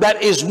stuff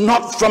that is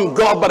not from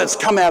God, but it's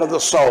come out of the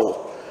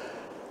soul.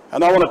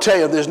 And I want to tell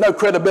you, there's no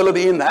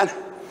credibility in that.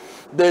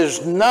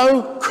 There's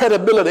no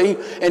credibility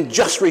in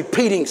just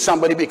repeating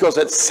somebody because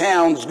it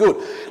sounds good.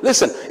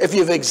 Listen, if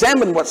you've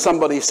examined what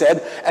somebody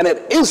said and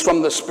it is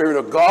from the Spirit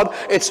of God,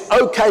 it's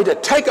okay to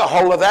take a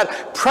hold of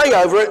that, pray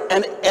over it,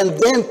 and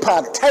then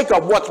partake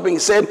of what's being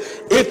said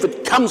if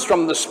it comes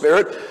from the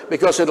Spirit,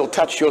 because it'll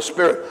touch your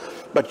spirit.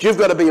 But you've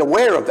got to be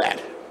aware of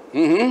that.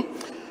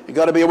 You've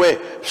got to be aware.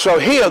 So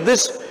here,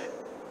 this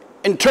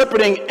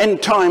interpreting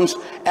end times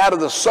out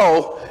of the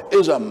soul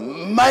is a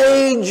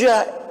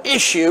major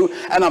issue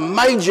and a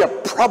major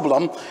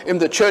problem in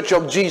the Church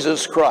of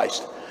Jesus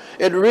Christ.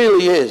 It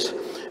really is.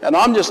 And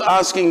I'm just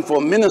asking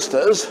for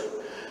ministers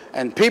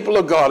and people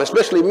of God,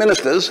 especially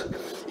ministers,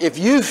 if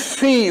you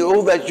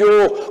feel that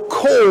you're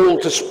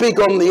called to speak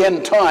on the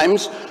end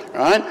times,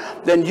 right,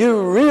 then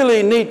you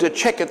really need to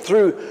check it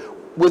through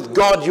with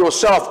God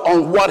yourself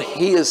on what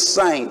he is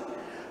saying,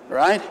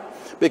 right?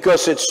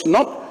 Because it's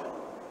not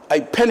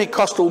a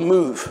Pentecostal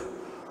move.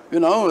 You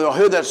know, I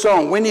heard that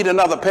song, we need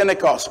another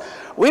Pentecost.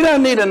 We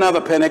don't need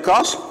another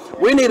Pentecost.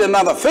 We need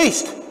another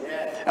feast.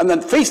 And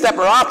the feast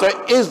apparatus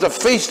is the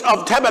Feast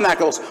of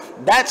Tabernacles.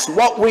 That's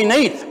what we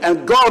need.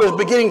 And God is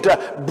beginning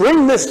to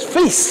bring this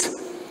feast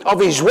of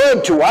his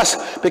word to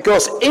us,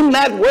 because in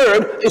that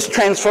word is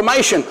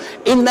transformation.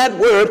 In that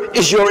word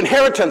is your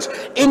inheritance.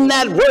 In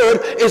that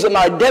word is an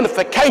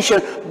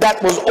identification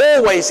that was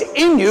always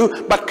in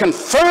you, but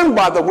confirmed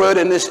by the word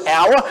in this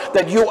hour,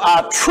 that you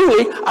are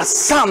truly a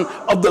son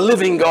of the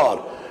living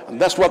God. And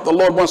that's what the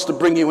Lord wants to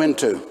bring you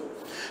into.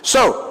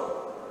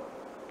 So,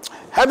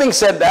 having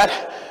said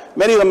that,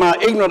 many of them are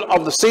ignorant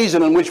of the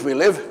season in which we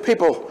live.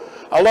 People,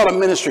 a lot of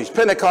ministries,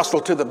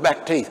 Pentecostal to the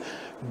back teeth,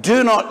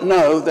 do not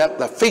know that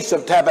the Feast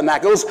of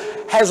Tabernacles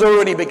has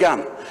already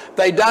begun.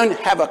 They don't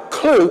have a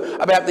clue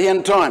about the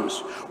end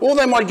times. Or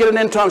they might get an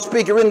end time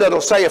speaker in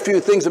that'll say a few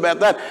things about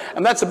that,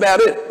 and that's about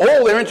it.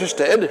 All they're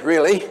interested,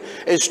 really,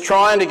 is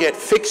trying to get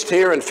fixed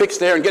here and fixed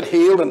there and get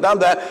healed and done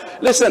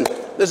that. Listen,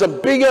 there's a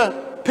bigger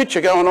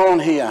picture going on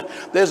here.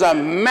 There's a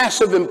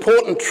massive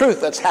important truth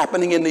that's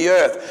happening in the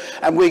earth,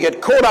 and we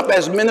get caught up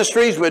as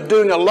ministries. We're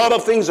doing a lot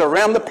of things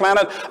around the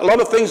planet, a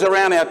lot of things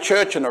around our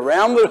church and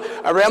around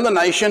the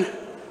nation.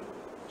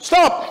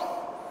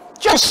 Stop.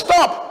 Just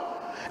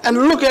stop and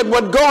look at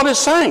what God is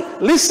saying.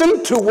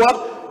 Listen to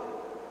what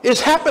is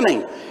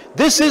happening.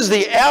 This is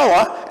the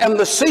hour and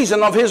the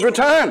season of his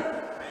return.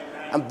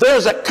 And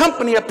there's a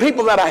company of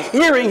people that are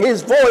hearing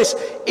his voice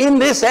in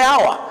this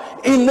hour,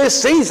 in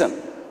this season,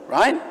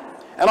 right?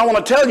 And I want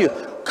to tell you,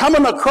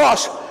 coming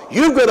across,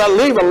 you've got to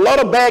leave a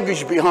lot of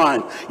baggage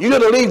behind. You've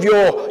got to leave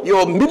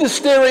your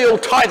ministerial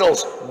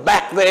titles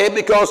back there,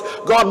 because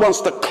God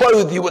wants to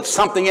clothe you with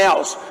something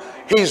else.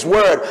 His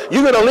word.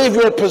 You've got to leave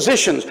your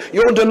positions,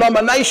 your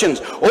denominations,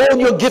 all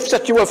your gifts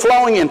that you are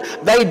flowing in.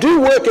 They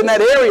do work in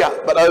that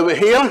area, but over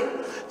here,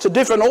 it's a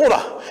different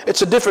order.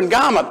 It's a different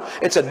garment.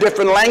 It's a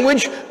different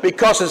language,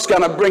 because it's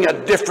going to bring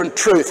a different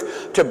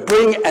truth to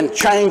bring and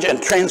change and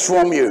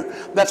transform you.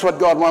 That's what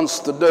God wants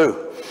to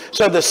do.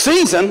 So the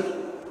season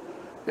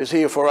is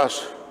here for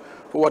us,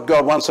 for what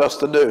God wants us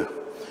to do.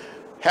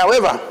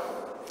 However,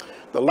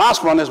 the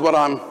last one is what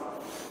I'm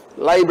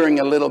laboring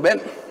a little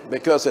bit,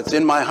 because it's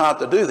in my heart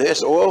to do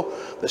this, or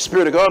the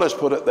Spirit of God has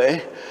put it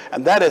there,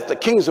 and that is the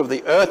kings of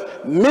the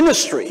earth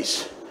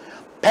ministries,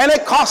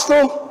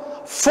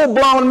 Pentecostal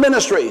full-blown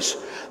ministries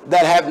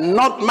that have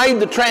not made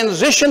the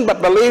transition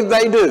but believe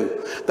they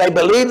do. They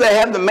believe they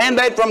have the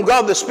mandate from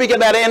God to speak at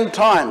that end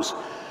times.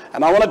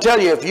 And I want to tell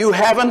you, if you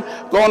haven't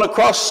gone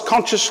across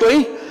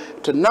consciously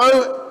to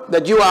know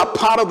that you are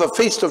part of the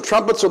Feast of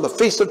Trumpets or the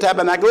Feast of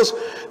Tabernacles,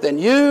 then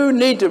you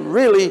need to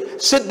really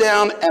sit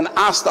down and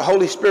ask the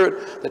Holy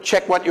Spirit to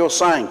check what you're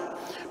saying.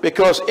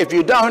 Because if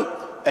you don't,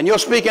 and you're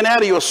speaking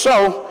out of your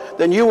soul,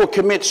 then you will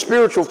commit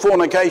spiritual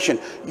fornication.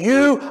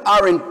 You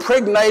are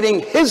impregnating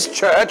his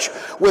church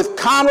with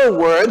carnal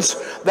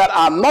words that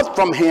are not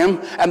from him,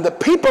 and the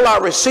people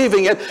are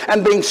receiving it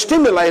and being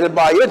stimulated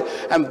by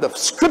it. And the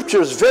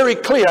scripture is very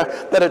clear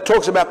that it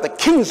talks about the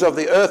kings of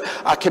the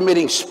earth are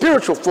committing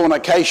spiritual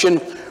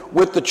fornication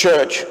with the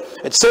church.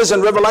 It says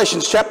in Revelation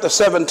chapter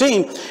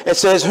 17, it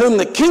says, whom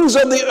the kings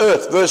of the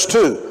earth, verse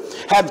 2,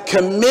 have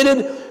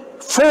committed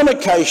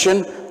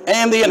fornication,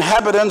 and the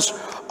inhabitants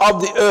of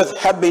the earth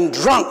have been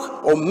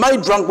drunk or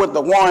made drunk with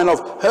the wine of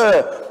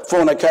her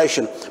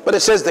fornication. But it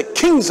says the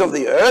kings of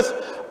the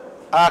earth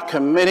are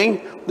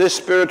committing this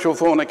spiritual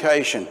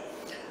fornication.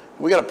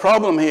 We got a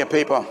problem here,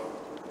 people.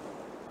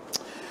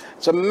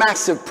 It's a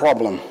massive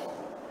problem.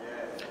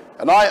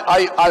 And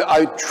I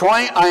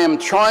am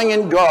trying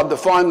in God to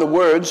find the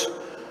words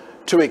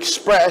to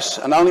express,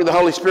 and only the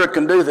Holy Spirit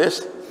can do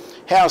this,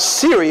 how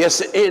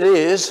serious it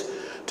is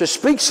to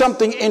speak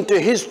something into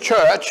his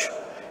church,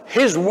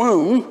 his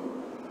womb,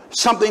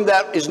 something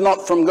that is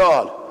not from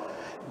God.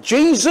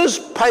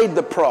 Jesus paid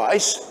the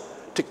price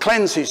to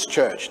cleanse his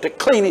church, to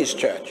clean his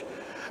church.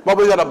 But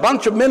we've got a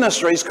bunch of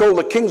ministries called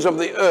the kings of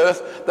the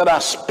earth that are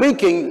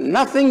speaking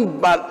nothing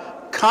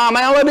but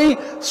carnality,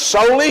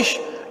 soulish,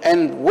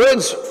 and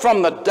words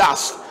from the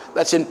dust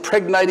that's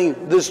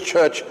impregnating this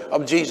church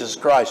of Jesus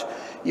Christ.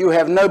 You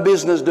have no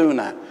business doing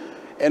that.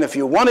 And if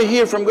you want to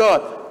hear from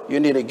God, you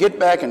need to get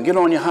back and get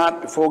on your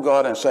heart before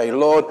God and say,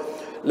 Lord,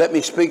 let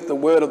me speak the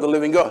word of the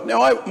living God.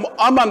 Now,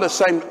 I'm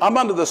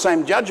under the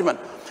same judgment.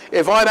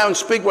 If I don't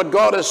speak what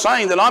God is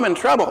saying, then I'm in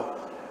trouble.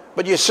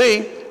 But you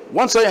see,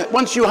 once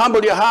you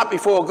humble your heart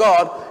before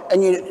God,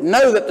 and you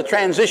know that the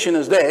transition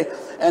is there,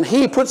 and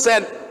he puts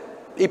that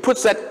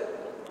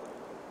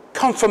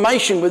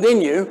confirmation within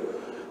you,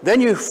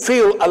 then you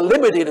feel a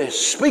liberty to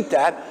speak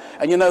that,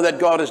 and you know that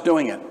God is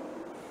doing it.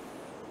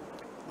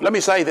 let me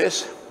say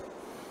this.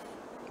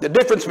 The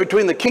difference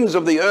between the kings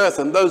of the earth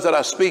and those that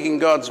are speaking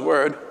God's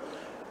word,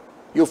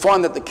 you'll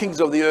find that the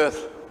kings of the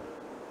earth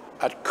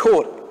are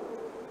caught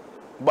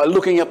by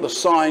looking at the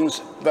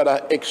signs that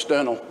are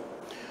external.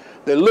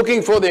 They're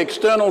looking for the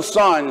external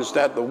signs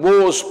that the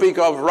wars speak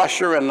of,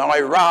 Russia and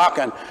Iraq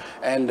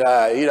and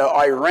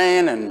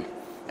Iran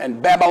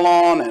and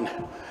Babylon,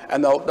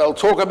 and they'll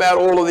talk about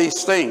all of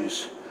these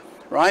things,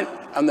 right?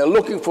 And they're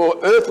looking for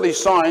earthly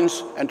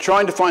signs and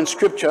trying to find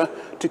scripture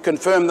to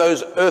confirm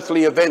those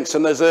earthly events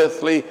and those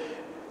earthly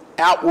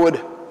outward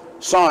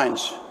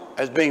signs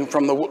as being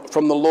from the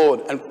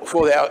Lord and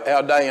for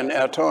our day and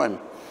our time.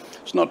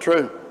 It's not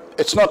true.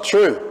 It's not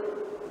true.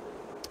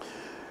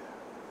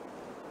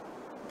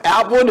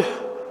 Outward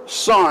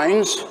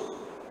signs,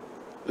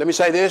 let me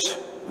say this,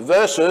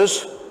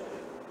 versus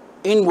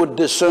inward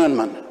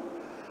discernment.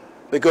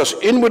 Because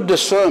inward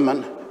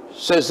discernment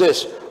says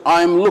this,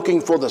 I'm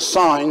looking for the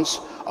signs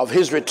of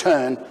his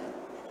return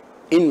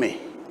in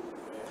me.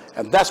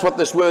 And that's what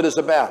this word is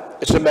about.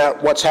 It's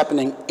about what's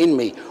happening in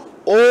me.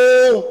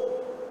 All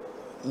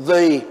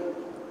the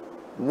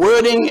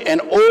wording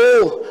and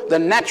all the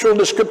natural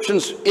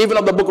descriptions, even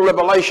of the book of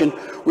Revelation,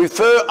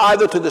 refer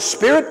either to the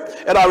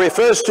spirit, and it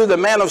refers to the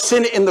man of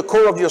sin in the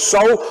core of your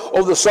soul,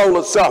 or the soul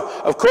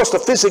itself. Of course, the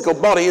physical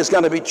body is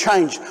going to be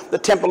changed. The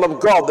temple of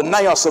God, the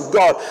naos of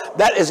God,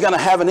 that is going to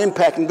have an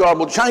impact, and God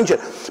will change it.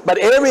 But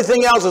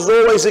everything else is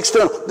always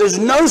external. There's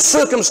no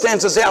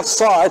circumstances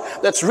outside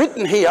that's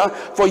written here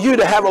for you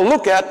to have a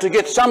look at to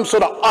get some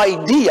sort of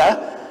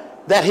idea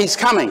that he's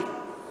coming.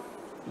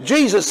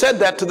 Jesus said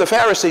that to the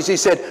Pharisees. He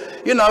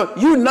said, you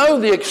know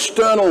the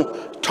external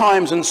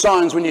times and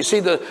signs when you see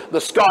the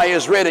sky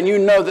is red, and you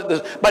know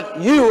that but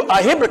you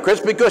are hypocrites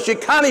because you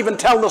can't even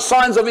tell the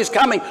signs of his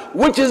coming,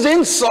 which is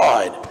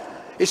inside.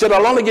 He said,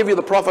 I'll only give you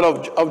the prophet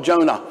of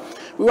Jonah.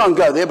 We won't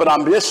go there, but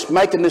I'm just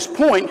making this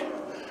point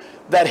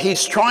that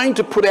he's trying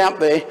to put out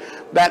there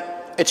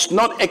that it's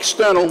not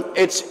external,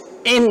 it's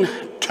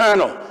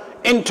internal.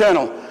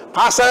 Internal.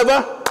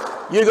 Passover,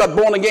 you got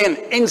born again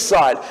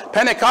inside.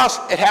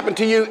 Pentecost, it happened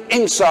to you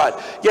inside.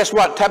 Guess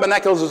what?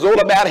 Tabernacles is all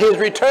about his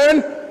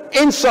return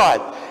inside.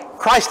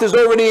 Christ is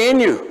already in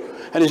you,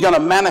 and he's going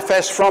to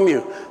manifest from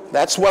you.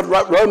 That's what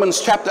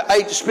Romans chapter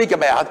 8 speak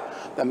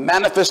about, the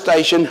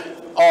manifestation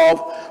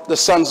of the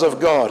sons of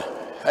God.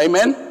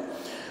 Amen?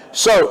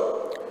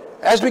 So,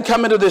 as we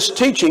come into this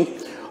teaching,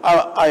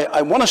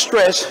 I want to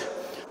stress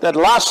that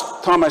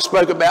last time I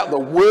spoke about the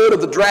word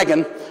of the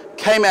dragon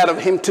came out of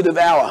him to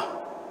devour.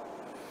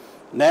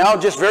 Now,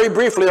 just very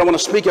briefly, I want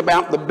to speak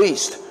about the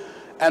beast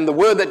and the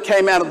word that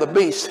came out of the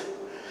beast,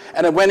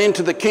 and it went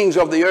into the kings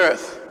of the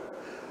earth.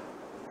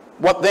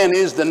 What then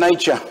is the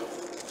nature?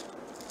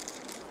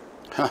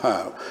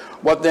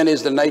 What then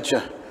is the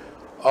nature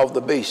of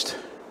the beast?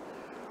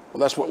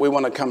 Well, that's what we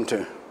want to come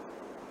to.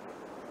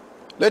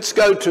 Let's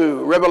go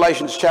to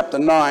Revelation chapter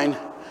 9,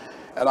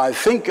 and I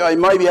think I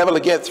may be able to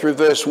get through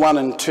verse 1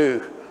 and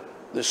 2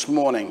 this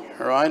morning,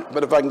 all right?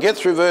 But if I can get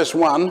through verse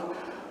 1,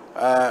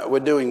 we're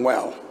doing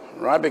well.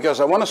 Right, because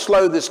I want to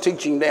slow this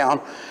teaching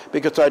down,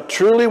 because I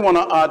truly want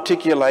to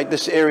articulate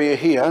this area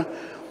here,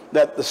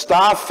 that the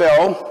star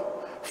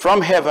fell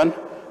from heaven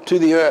to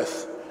the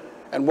earth.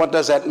 And what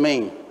does that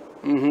mean?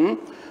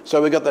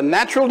 So we've got the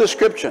natural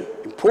description.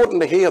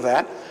 Important to hear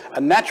that.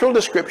 A natural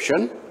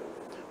description,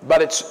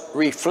 but it's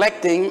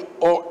reflecting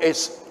or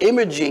it's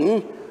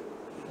imaging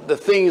the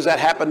things that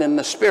happen in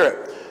the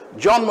spirit.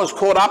 John was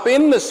caught up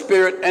in the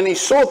spirit, and he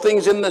saw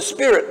things in the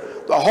spirit.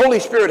 The Holy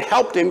Spirit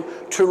helped him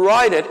to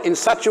write it in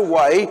such a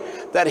way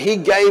that he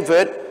gave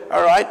it,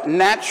 all right,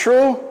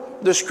 natural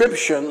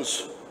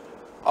descriptions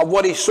of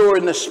what he saw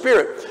in the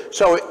Spirit.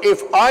 So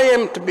if I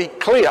am to be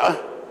clear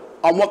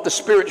on what the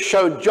Spirit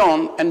showed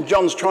John, and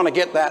John's trying to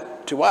get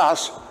that to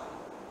us,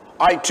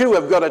 I too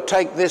have got to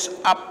take this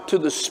up to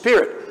the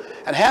Spirit.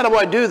 And how do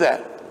I do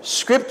that?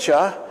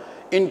 Scripture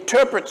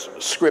interprets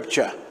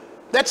Scripture.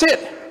 That's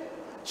it.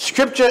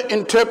 Scripture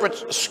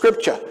interprets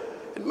Scripture.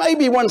 It may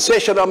be one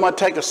session I might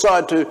take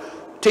aside to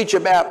teach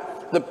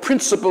about the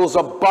principles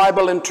of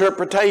Bible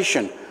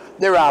interpretation.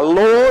 There are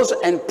laws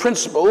and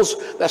principles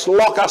that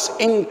lock us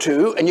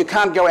into, and you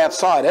can't go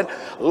outside it,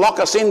 lock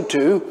us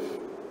into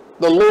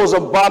the laws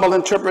of Bible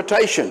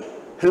interpretation,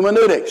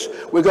 hermeneutics.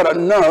 We've got to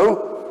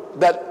know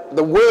that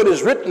the word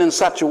is written in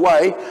such a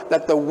way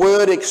that the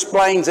word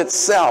explains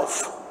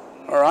itself,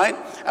 all right?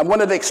 And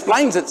when it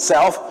explains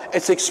itself,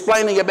 it's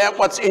explaining about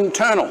what's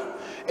internal.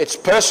 It's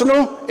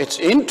personal, it's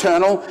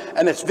internal,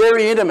 and it's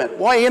very intimate.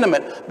 Why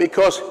intimate?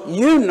 Because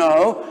you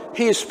know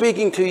he is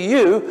speaking to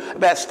you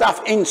about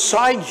stuff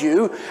inside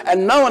you,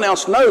 and no one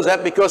else knows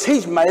that because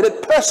he's made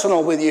it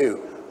personal with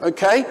you.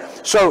 Okay?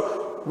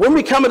 So when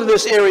we come into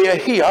this area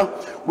here,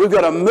 we've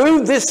got to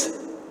move this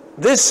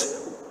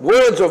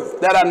words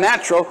that are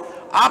natural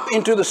up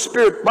into the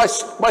spirit by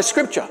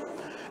Scripture.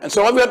 And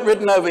so I've got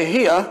written over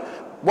here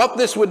what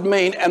this would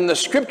mean and the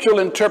scriptural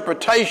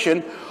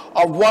interpretation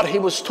of what he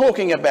was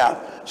talking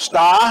about.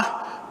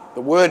 Star,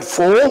 the word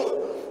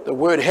fall, the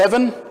word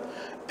heaven,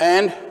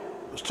 and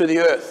to the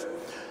earth.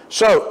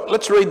 So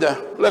let's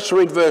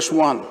read verse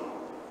 1.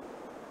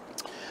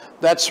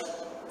 That's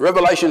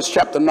Revelation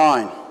chapter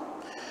 9.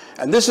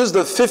 And this is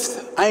the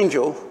fifth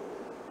angel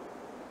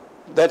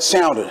that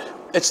sounded.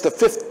 It's the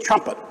fifth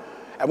trumpet.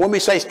 And when we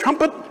say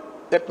trumpet,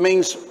 that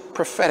means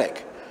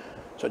prophetic.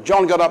 So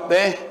John got up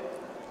there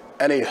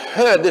and he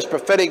heard this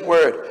prophetic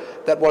word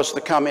that was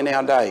to come in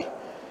our day.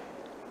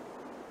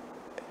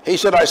 He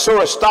said, I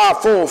saw a star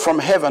fall from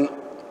heaven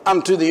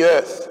unto the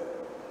earth.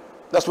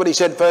 That's what he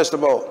said first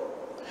of all.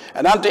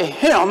 And unto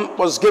him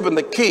was given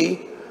the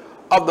key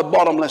of the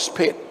bottomless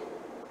pit.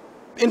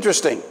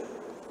 Interesting.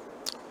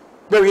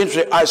 Very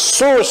interesting. I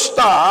saw a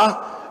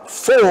star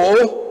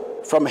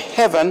fall from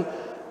heaven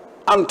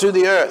unto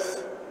the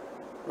earth.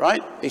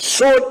 Right? He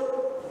saw it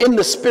in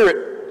the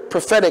spirit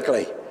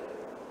prophetically.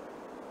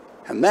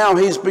 And now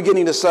he's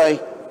beginning to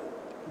say,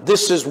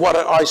 this is what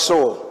I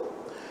saw.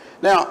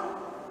 Now,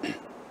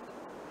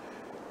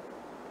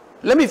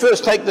 let me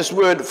first take this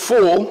word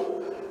fall,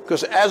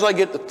 because as I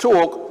get to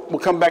talk, we'll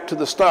come back to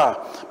the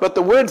star. But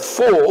the word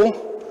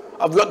fall,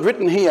 I've got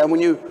written here, when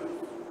you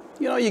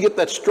get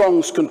that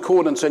Strong's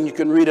Concordance and you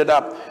can read it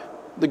up.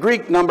 The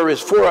Greek number is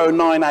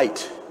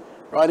 4098,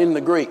 right, in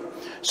the Greek.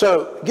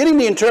 So getting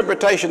the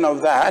interpretation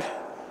of that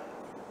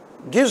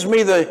gives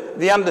me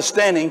the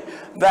understanding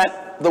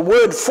that the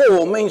word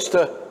fall means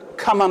to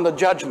come under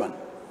judgment.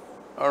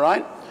 All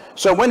right?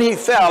 So when he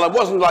fell, it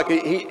wasn't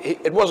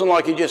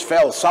like he just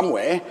fell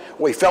somewhere,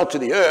 or he fell to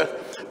the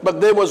earth,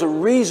 but there was a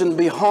reason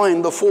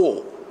behind the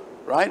fall,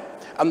 right?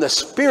 And the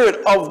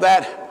spirit of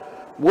that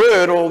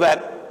word, or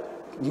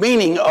that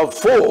meaning of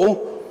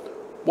fall,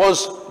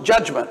 was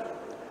judgment.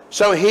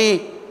 So he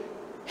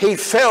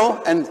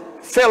fell and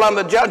fell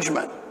under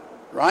judgment,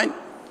 right?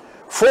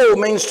 Fall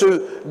means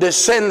to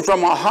descend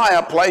from a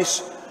higher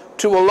place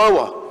to a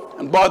lower.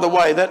 And by the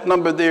way, that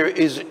number there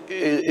is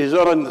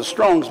not in the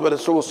Strong's, but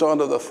it's also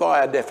under the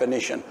Fire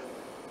definition.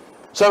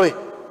 So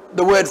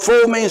the word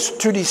fall means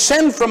to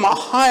descend from a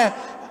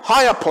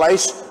higher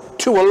place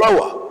to a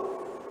lower,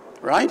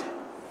 right?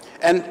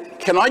 And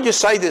can I just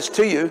say this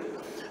to you,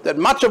 that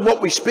much of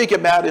what we speak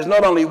about is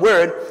not only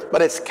word,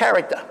 but it's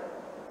character.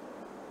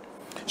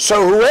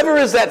 So whoever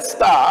is that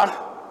star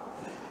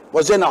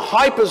was in a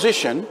high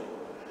position,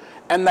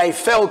 and they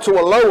fell to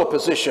a lower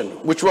position,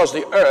 which was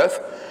the earth.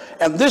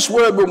 And this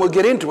word, when we'll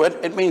get into it,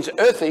 it means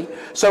earthy.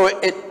 So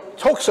it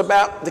talks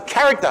about the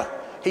character.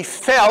 He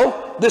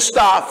fell, this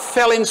star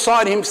fell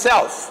inside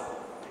himself.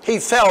 He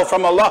fell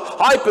from a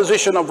high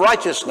position of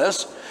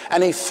righteousness,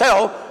 and he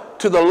fell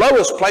to the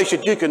lowest place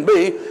that you can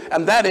be,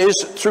 and that is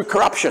through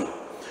corruption.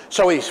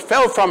 So he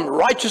fell from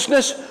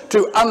righteousness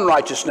to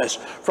unrighteousness,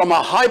 from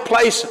a high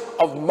place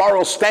of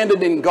moral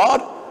standard in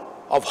God,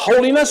 of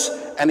holiness,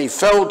 and he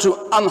fell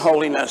to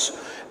unholiness.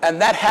 And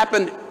that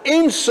happened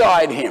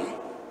inside him,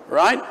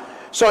 right?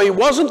 So he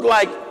wasn't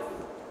like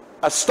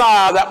a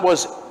star that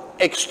was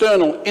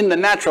external in the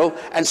natural,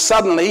 and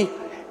suddenly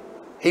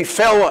he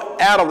fell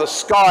out of the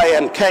sky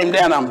and came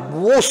down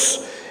and whoosh,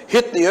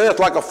 hit the earth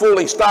like a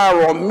falling star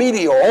or a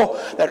meteor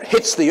that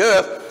hits the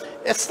earth.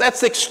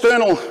 That's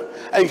external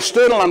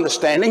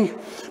understanding.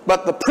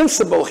 But the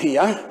principle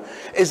here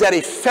is that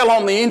he fell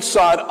on the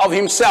inside of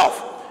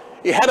himself.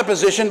 He had a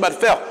position but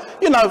fell.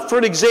 You know, for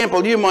an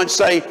example, you might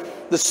say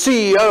the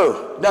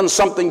CEO done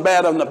something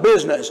bad in the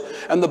business,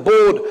 and the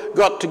board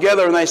got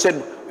together and they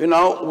said, you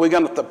know, we're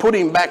going to put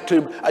him back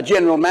to a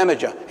general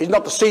manager. He's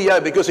not the CEO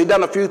because he's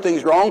done a few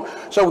things wrong,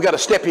 so we've got to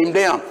step him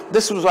down.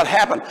 This was what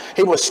happened.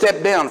 He was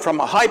stepped down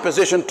from a high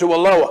position to a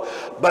lower,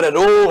 but it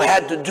all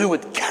had to do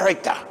with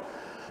character.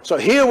 So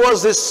here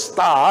was this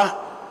star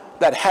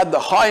that had the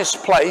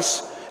highest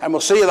place, and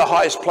we'll see the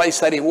highest place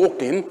that he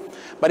walked in,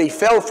 but he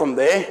fell from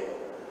there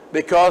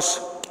because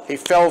he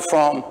fell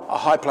from a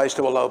high place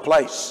to a low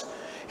place.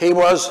 He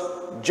was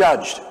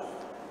judged.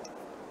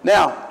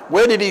 Now,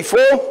 where did he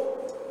fall?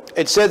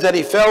 It says that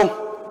he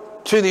fell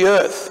to the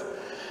earth.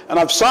 And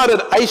I've cited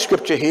a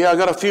scripture here. I've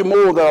got a few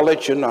more that I'll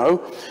let you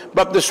know.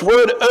 But this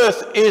word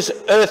earth is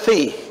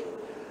earthy.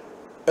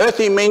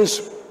 Earthy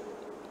means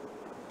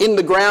in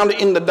the ground,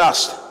 in the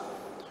dust.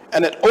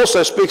 And it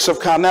also speaks of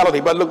carnality.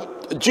 But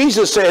look,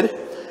 Jesus said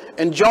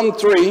in John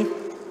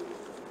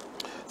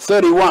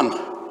 3:31.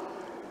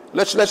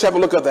 Let's have a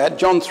look at that.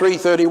 John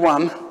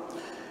 3:31.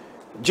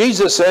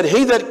 Jesus said,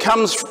 he that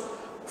comes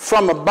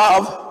from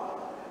above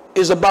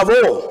is above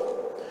all.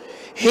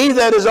 He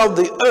that is of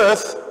the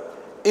earth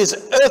is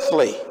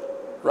earthly,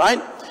 right?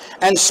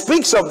 And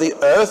speaks of the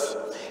earth.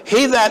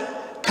 He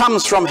that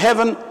comes from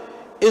heaven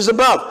is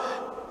above.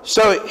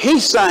 So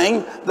he's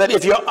saying that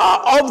if you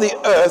are of the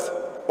earth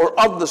or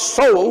of the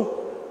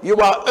soul, you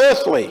are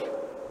earthly.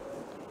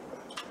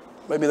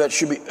 Maybe that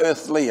should be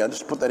earthly. I'll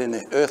just put that in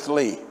there.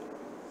 Earthly.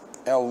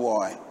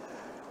 L-Y.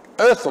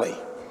 Earthly.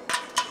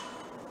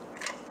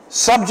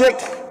 Subject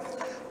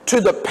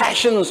to the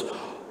passions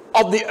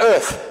of the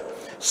earth.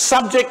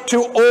 Subject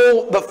to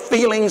all the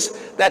feelings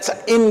that's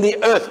in the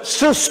earth.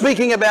 Still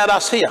speaking about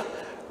us here.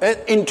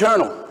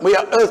 Internal. We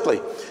are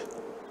earthly.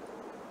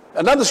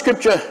 Another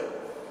scripture,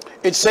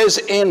 it says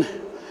in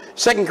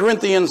 2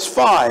 Corinthians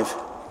 5.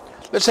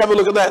 Let's have a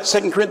look at that.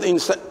 2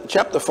 Corinthians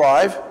chapter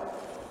 5.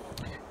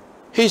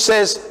 He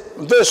says,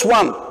 verse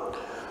 1,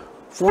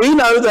 for we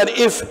know that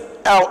if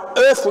our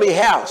earthly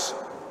house,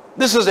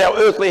 this is our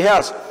earthly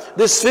house,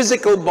 this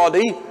physical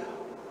body,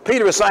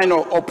 Peter is saying,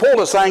 or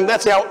Paul is saying,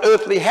 that's our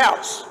earthly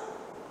house.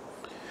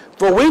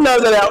 For we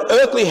know that our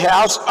earthly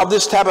house of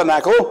this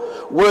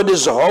tabernacle were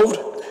dissolved.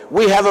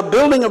 We have a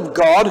building of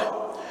God,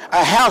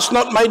 a house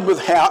not made with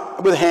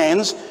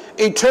hands,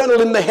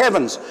 eternal in the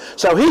heavens.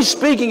 So he's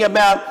speaking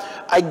about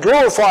a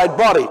glorified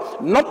body,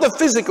 not the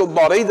physical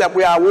body that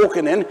we are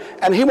walking in,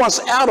 and he wants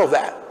out of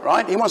that,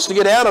 right? He wants to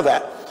get out of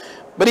that.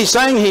 But he's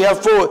saying here,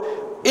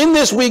 for in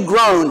this we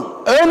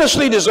groan,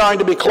 earnestly desiring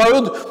to be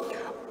clothed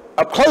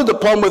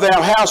upon with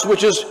our house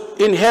which is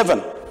in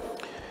heaven.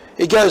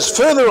 He goes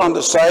further on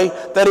to say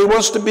that he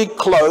wants to be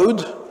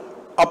clothed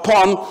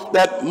upon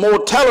that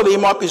mortality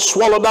might be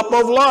swallowed up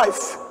of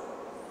life.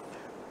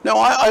 Now,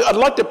 I'd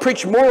like to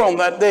preach more on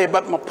that there,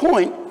 but my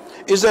point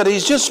is that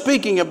he's just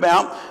speaking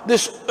about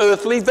this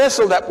earthly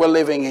vessel that we're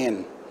living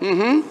in.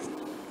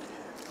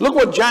 Look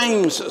what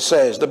James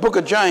says, the book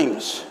of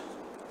James.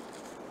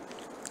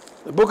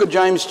 The book of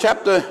James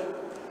chapter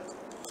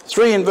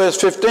 3 and verse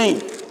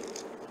 15.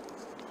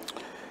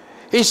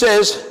 He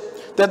says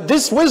that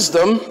this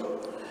wisdom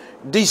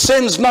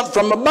descends not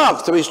from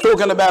above. So he's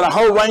talking about a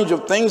whole range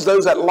of things,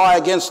 those that lie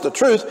against the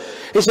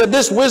truth. He said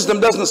this wisdom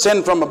doesn't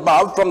descend from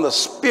above, from the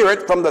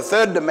spirit, from the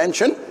third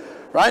dimension,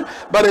 right?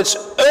 But it's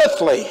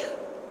earthly,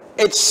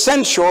 it's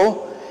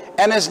sensual,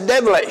 and it's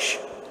devilish.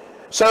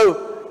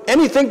 So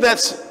anything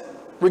that's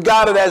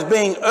regarded as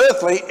being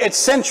earthly, it's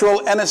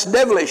sensual and it's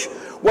devilish.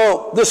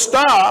 Well, the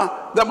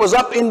star that was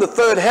up in the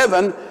third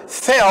heaven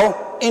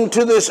fell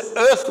into this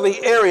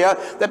earthly area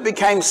that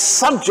became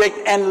subject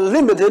and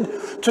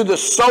limited to the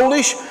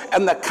soulish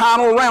and the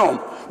carnal realm,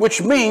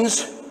 which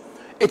means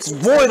it's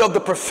void of the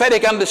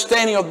prophetic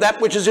understanding of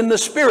that which is in the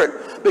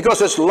spirit,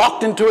 because it's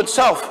locked into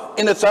itself,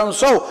 in its own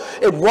soul.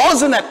 It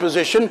was in that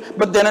position,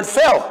 but then it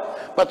fell.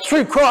 But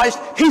through Christ,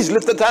 he's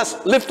lifted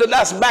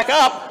us back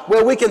up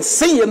where we can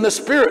see in the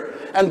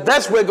spirit. And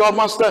that's where God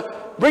wants to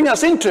bring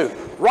us into.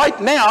 Right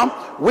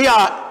now,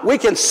 we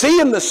can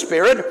see in the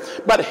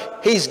spirit, but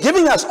he's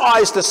giving us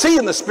eyes to see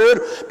in the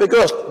spirit,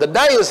 because the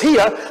day is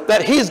here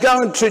that he's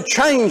going to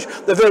change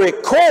the very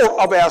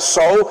core of our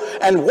soul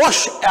and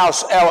wash our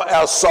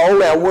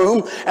soul, our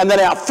womb, and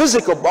then our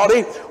physical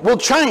body will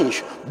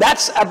change.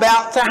 That's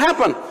about to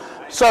happen.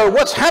 So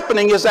what's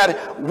happening is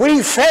that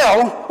we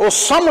fell, or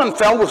someone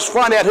fell, we'll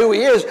find out who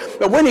he is,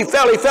 but when he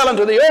fell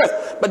into the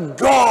earth. But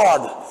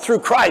God, through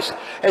Christ,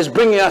 is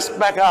bringing us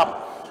back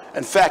up.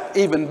 In fact,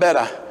 even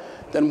better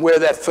than where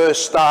that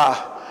first star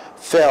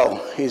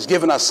fell. He's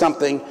given us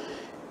something,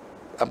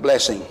 a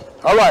blessing.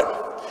 All right,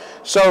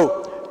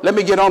 so let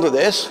me get on to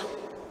this.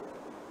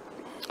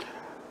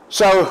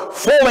 So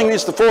falling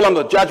is to fall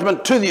under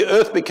judgment. To the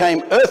earth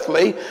became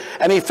earthly,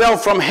 and he fell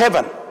from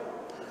heaven.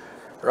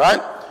 Right?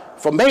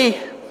 For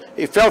me,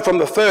 he fell from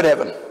the third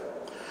heaven.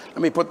 Let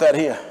me put that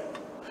here.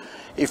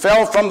 He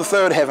fell from the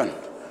third heaven.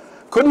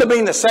 Couldn't have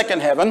been the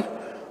second heaven,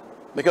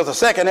 because the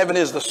second heaven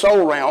is the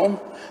soul realm.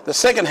 The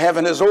second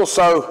heaven is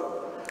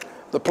also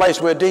the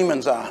place where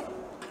demons are.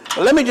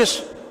 But let me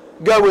just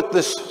go with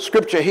this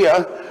scripture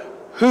here,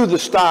 who the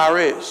star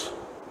is.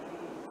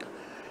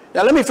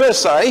 Now let me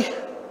first say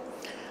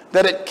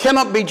that it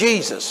cannot be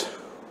Jesus,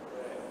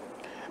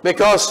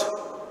 because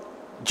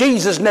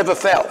Jesus never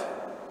fell.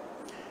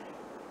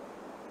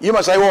 You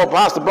might say, well,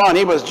 Pastor Brian,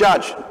 he was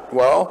judged.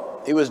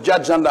 Well, he was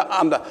judged under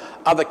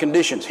other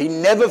conditions. He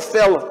never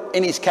fell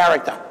in his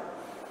character.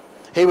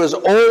 He was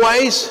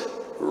always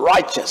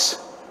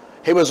righteous.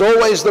 He was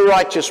always the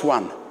righteous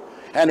one.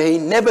 And he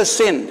never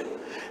sinned.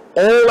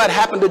 All that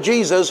happened to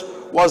Jesus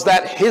was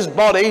that his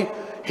body,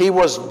 he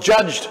was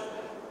judged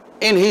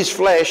in his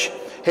flesh.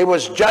 He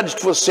was judged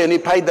for sin. He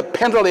paid the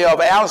penalty of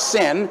our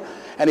sin,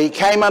 and he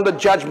came under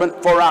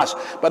judgment for us.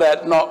 But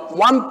at not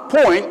one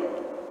point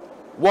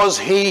was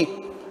he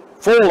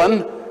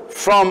fallen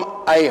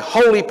from a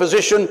holy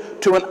position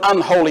to an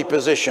unholy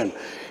position.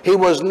 He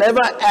was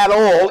never at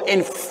all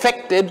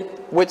infected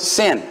with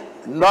sin.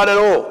 Not at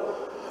all.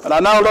 And I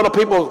know a lot of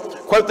people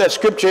quote that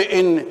scripture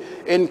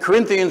in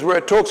Corinthians where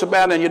it talks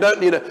about, and you don't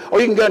need to, or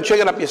you can go and check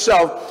it up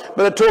yourself,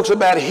 but it talks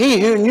about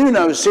he who knew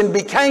no sin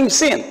became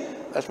sin.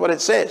 That's what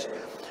it says.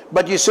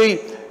 But you see,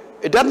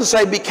 it doesn't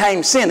say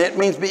became sin. It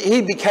means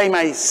he became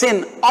a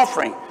sin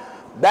offering.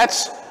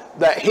 That's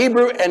the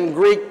Hebrew and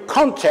Greek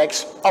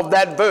context of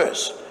that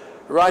verse,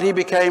 right? He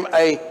became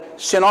a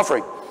sin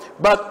offering.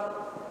 But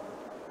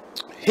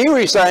here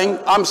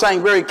I'm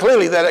saying very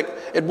clearly that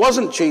it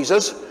wasn't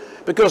Jesus,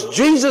 because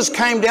Jesus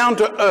came down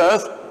to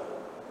earth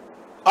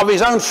of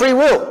his own free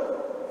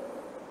will,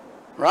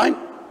 right?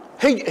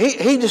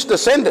 He just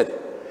descended.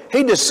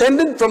 He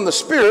descended from the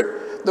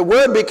Spirit. The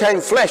Word became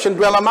flesh and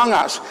dwelt among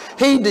us.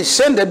 He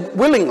descended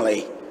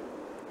willingly.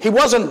 He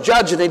wasn't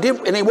judged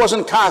and he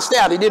wasn't cast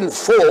out. He didn't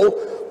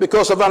fall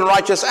because of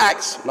unrighteous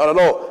acts. Not at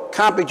all.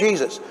 Can't be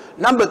Jesus.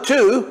 Number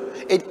two,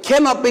 it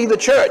cannot be the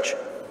church.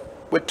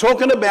 We're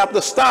talking about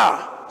the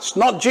star. It's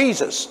not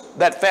Jesus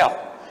that fell.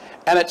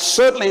 And it's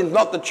certainly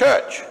not the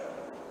church.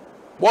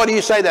 Why do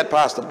you say that,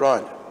 Pastor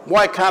Brian?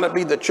 Why can't it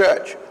be the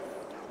church?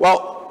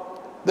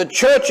 Well, the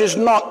church is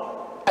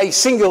not a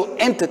single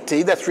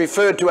entity that's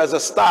referred to as a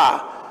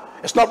star.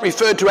 It's not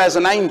referred to as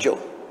an angel,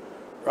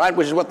 right?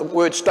 Which is what the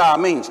word star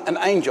means, an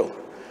angel.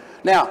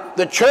 Now,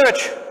 the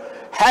church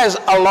has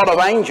a lot of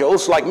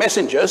angels, like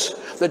messengers.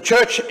 The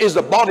church is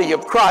the body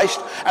of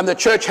Christ, and the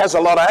church has a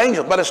lot of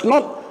angels. But it's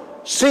not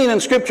seen in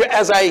Scripture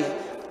as a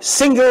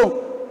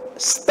single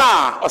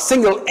star, a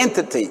single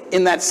entity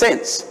in that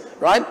sense,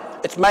 right?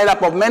 It's made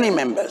up of many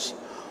members.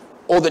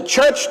 Or the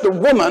church, the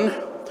woman,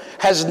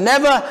 has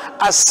never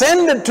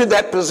ascended to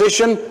that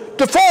position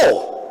to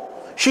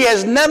fall. She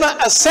has never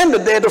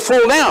ascended there to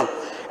fall down.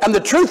 And the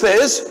truth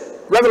is,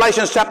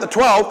 Revelation chapter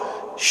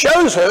 12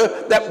 shows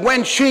her that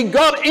when she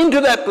got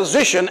into that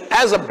position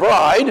as a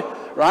bride,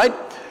 right,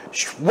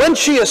 when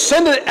she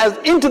ascended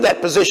into that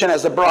position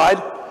as a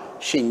bride,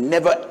 she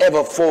never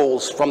ever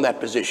falls from that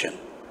position.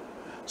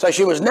 So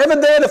she was never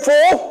there to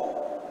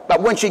fall,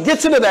 but when she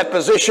gets into that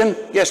position,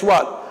 guess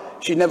what?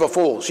 She never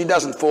falls. She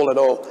doesn't fall at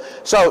all.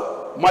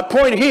 So my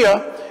point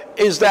here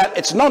is that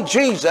it's not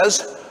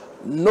Jesus,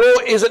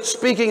 nor is it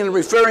speaking and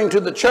referring to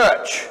the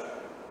church.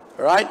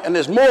 All right? And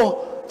there's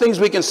more things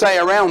we can say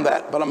around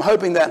that, but I'm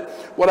hoping that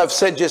what I've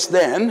said just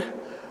then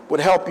would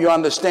help you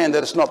understand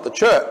that it's not the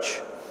church.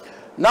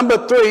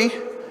 Number 3,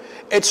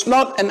 it's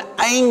not an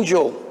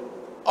angel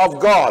of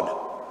God.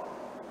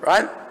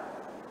 Right?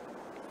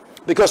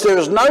 Because there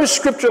is no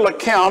scriptural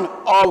account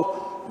of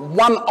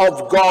one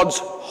of God's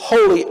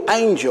holy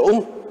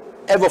angel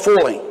ever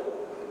falling,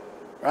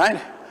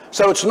 right?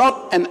 So it's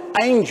not an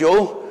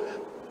angel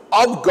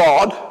of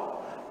God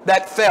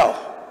that fell,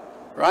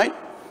 right?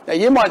 Now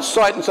you might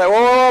cite and say,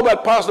 oh,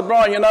 but Pastor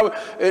Brian, you know,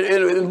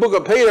 in the book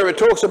of Peter, it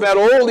talks about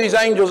all these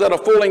angels that are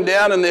falling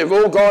down and they've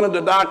all gone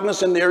into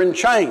darkness and they're in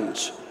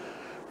chains,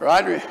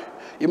 right?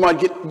 You might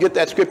get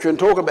that scripture and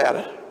talk about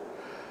it,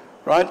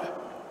 right?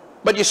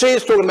 But you see,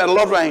 it's talking about a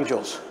lot of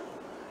angels.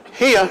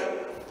 Here,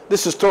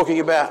 this is talking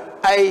about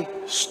a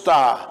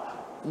star,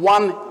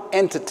 one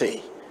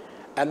entity.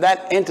 And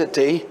that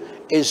entity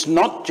is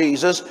not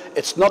Jesus,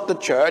 it's not the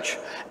church,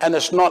 and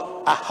it's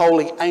not a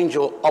holy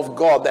angel of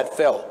God that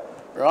fell,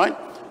 right?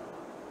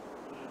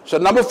 So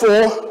number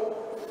 4,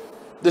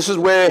 this is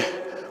where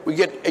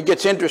it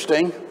gets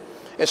interesting.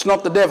 It's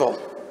not the devil,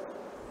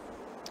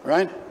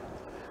 right?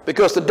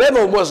 Because the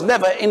devil was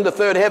never in the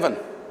third heaven.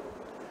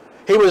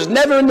 He was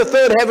never in the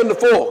third heaven to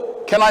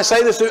fall. Can I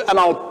say this? And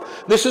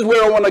this is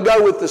where I want to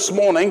go with this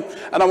morning.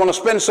 And I want to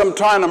spend some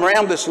time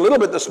around this a little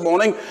bit this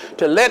morning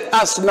to let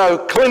us know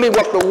clearly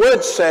what the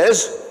word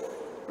says,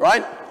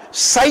 right?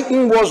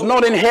 Satan was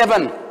not in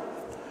heaven.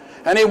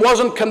 And he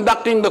wasn't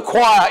conducting the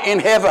choir in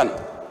heaven,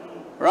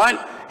 right?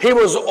 He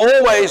was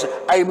always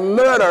a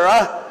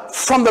murderer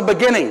from the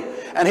beginning.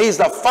 And he's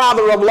the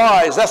father of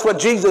lies. That's what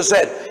Jesus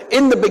said.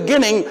 In the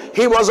beginning,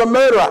 he was a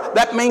murderer.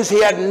 That means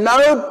he had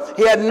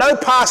no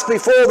past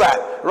before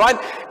that, right?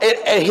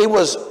 He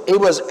was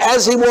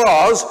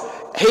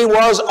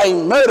a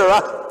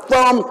murderer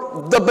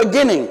from the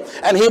beginning.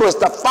 And he was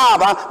the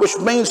father, which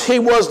means he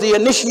was the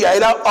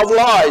initiator of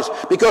lies,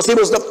 because he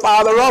was the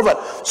father of it.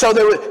 So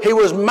he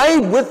was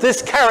made with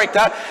this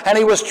character, and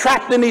he was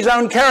trapped in his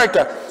own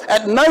character.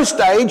 At no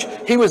stage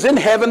he was in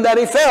heaven that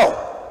he fell,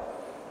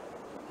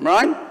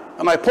 right?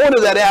 And I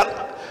pointed that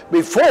out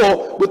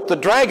before with the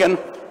dragon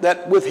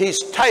that with his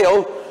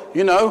tail,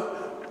 you know,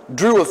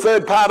 drew a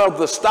third part of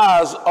the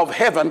stars of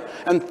heaven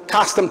and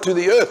cast them to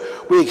the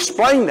earth. We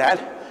explained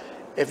that.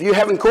 If you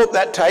haven't caught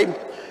that tape,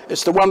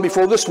 it's the one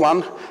before this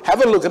one.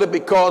 Have a look at it,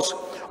 because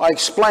I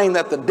explained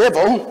that the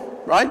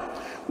devil, right,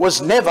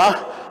 was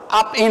never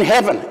up in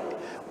heaven.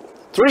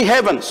 3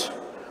 heavens.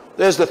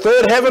 There's the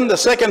third heaven, the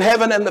second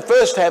heaven, and the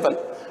first heaven.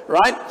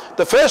 Right?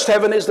 The first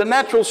heaven is the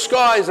natural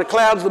skies, the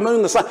clouds, the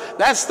moon, the sun.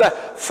 That's the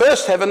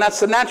first heaven,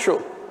 that's the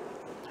natural.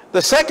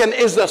 The second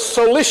is the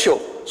solicial,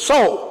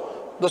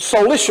 the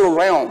solicial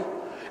realm.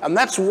 And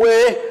that's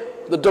where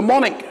the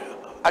demonic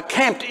are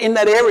camped in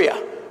that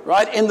area,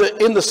 right? In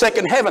the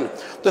second heaven.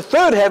 The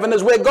third heaven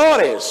is where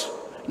God is.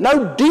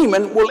 No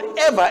demon will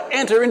ever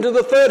enter into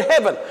the third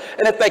heaven.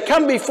 And if they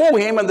come before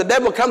him, and the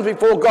devil comes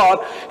before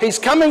God, he's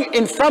coming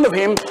in front of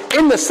him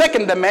in the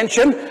second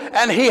dimension,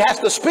 and he has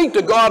to speak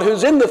to God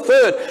who's in the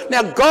third.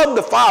 Now God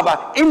the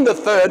Father in the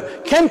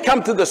third can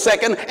come to the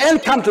second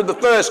and come to the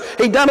first.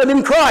 He done it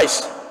in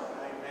Christ.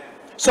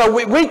 So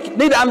we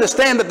need to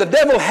understand that the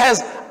devil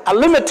has a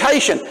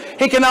limitation.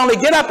 He can only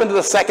get up into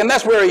the second,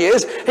 that's where he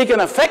is. He can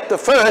affect the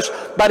first,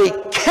 but he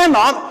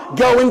cannot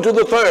go into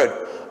the third.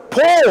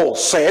 Paul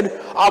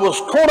said, I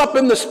was caught up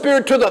in the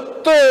spirit to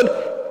the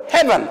third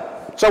heaven.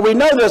 So we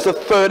know there's a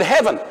third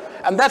heaven,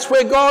 and that's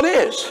where God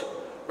is,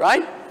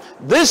 right?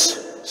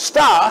 This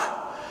star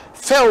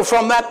fell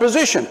from that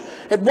position.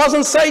 It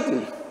wasn't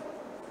Satan.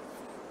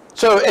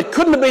 So it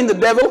couldn't have been the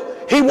devil.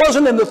 He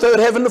wasn't in the third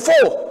heaven to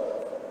fall.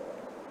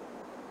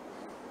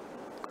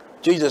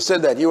 Jesus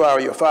said that, you are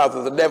your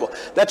father the devil.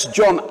 That's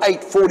John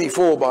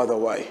 8:44, by the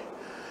way.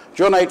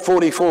 John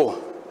 8:44.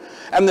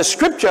 And the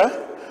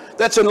scripture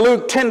that's in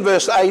Luke 10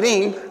 verse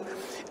 18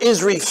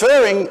 is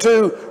referring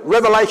to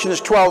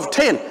Revelations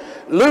 12:10.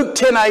 Luke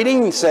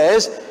 10:18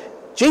 says,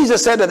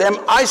 Jesus said to them,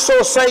 I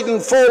saw Satan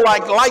fall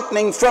like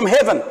lightning from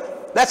heaven.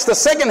 That's the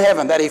second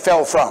heaven that he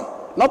fell from,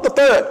 not the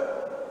third.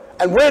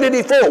 And where did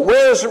he fall?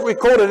 Where is it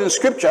recorded in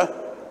scripture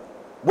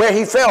where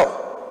he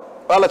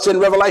fell? Well, it's in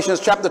Revelations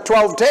chapter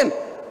 12:10.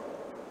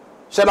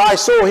 Said, I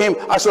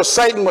saw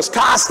Satan was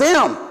cast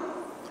down.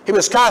 He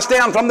was cast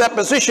down from that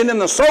position in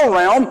the soul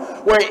realm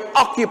where he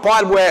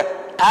occupied where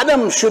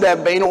Adam should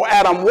have been, or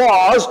Adam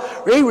was.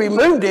 He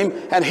removed him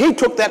and he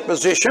took that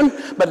position,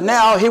 but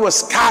now he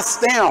was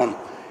cast down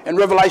in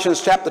Revelation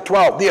chapter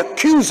 12. The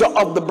accuser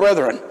of the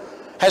brethren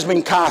has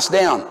been cast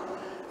down.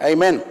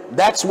 Amen.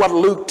 That's what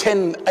Luke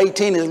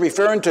 10:18 is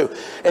referring to.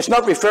 It's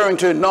not referring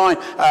to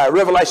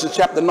Revelation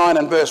chapter 9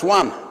 and verse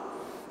 1.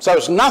 So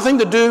it's nothing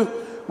to do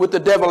with the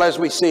devil as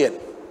we see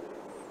it.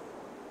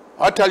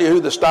 I'll tell you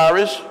who the star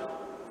is.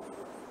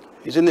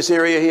 He's in this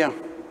area here.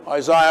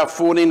 Isaiah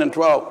 14 and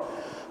 12.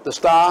 The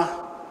star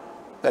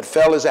that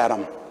fell is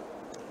Adam.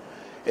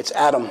 It's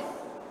Adam.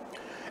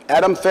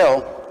 Adam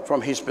fell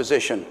from his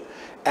position.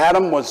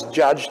 Adam was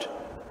judged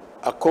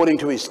according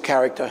to his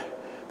character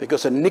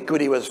because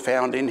iniquity was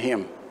found in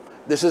him.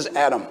 This is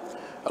Adam.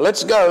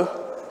 Let's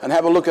go and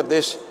have a look at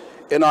this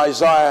in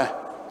Isaiah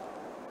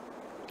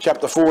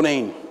chapter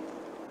 14.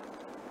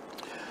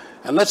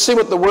 And let's see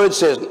what the word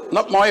says.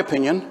 Not my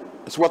opinion,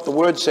 it's what the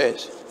word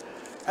says.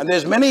 And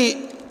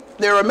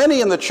there are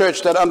many in the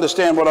church that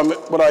understand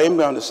what I am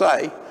going to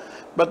say,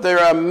 but there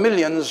are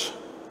millions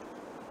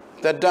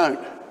that don't.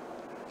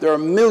 There are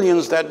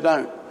millions that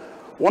don't.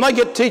 When I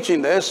get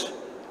teaching this,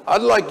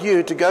 I'd like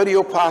you to go to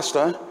your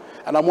pastor,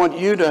 and I want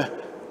you to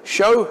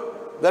show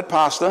that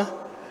pastor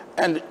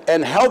and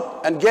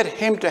help and get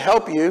him to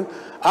help you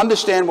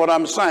understand what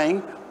I'm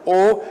saying,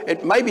 or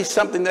it may be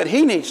something that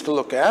he needs to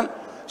look at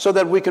so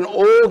that we can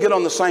all get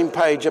on the same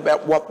page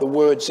about what the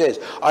word says.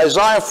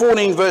 Isaiah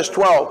 14 verse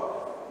 12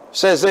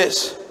 says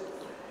this,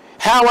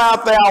 how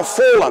art thou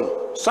fallen?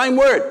 Same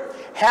word.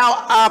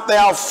 How art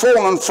thou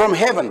fallen from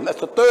heaven? That's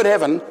the third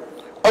heaven.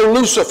 O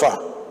Lucifer.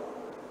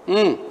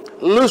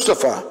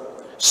 Lucifer,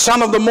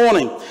 son of the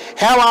morning.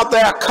 How art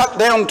thou cut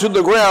down to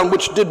the ground,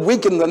 which did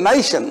weaken the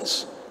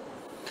nations?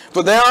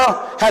 For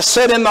thou hast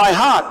said in thy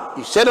heart,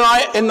 you said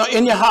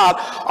in your heart,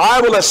 I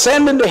will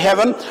ascend into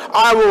heaven,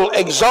 I will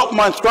exalt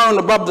my throne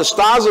above the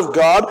stars of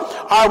God,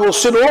 I will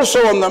sit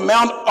also on the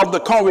mount of the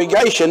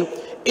congregation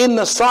in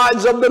the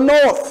sides of the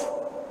north.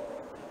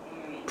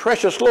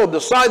 Precious Lord,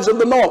 the sides of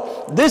the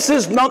north. This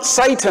is not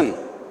Satan.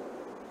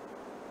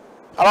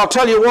 And I'll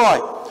tell you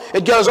why.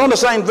 It goes on to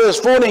say in verse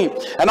 14,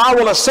 and I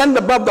will ascend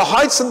above the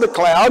heights of the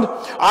cloud,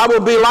 I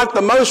will be like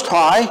the Most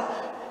High,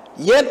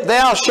 yet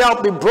thou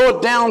shalt be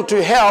brought down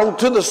to hell,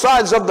 to the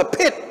sides of the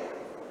pit.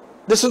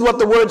 This is what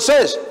the word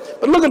says.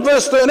 But look at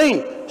verse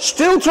 13,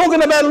 still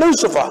talking about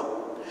Lucifer.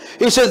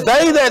 He says,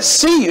 they that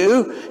see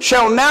you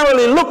shall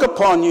narrowly look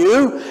upon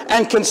you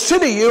and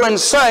consider you and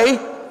say,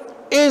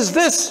 is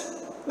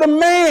this the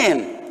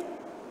man?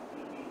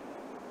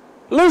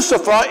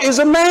 Lucifer is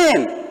a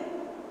man.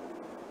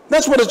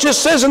 That's what it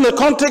just says in the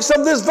context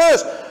of this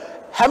verse.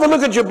 Have a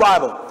look at your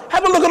Bible.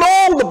 Have a look at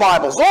all the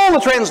Bibles, all the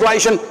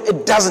translation.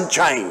 It doesn't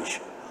change.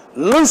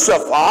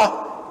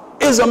 Lucifer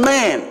is a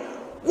man.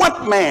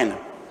 What man?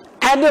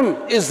 Adam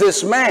is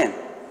this man.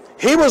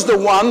 He was the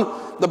one,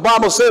 the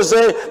Bible says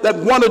there, that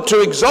wanted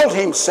to exalt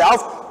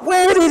himself.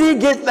 Where did he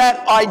get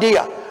that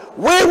idea?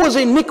 Where was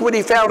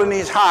iniquity found in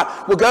his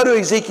heart? We'll go to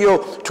Ezekiel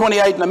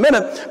 28 in a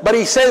minute, but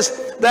he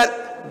says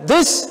that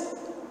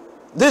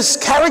this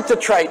character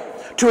trait,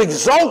 to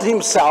exalt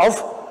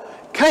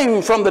himself,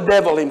 came from the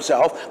devil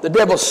himself. The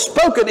devil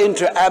spoke it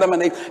into Adam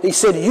and Eve. He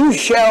said, you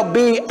shall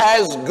be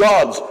as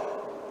gods.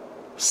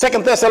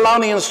 2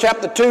 Thessalonians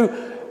chapter 2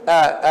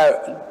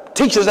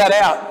 teaches that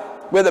out,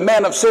 where the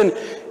man of sin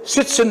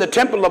sits in the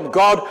temple of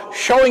God,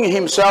 showing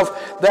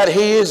himself that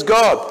he is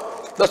God.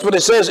 That's what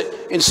it says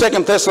in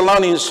 2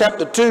 Thessalonians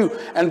chapter 2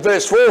 and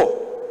verse 4.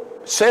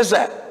 It says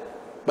that.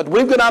 But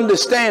we've got to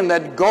understand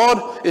that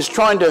God is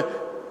trying to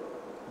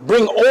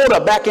bring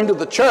order back into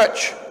the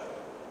church.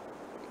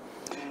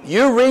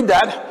 You read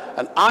that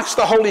and ask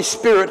the Holy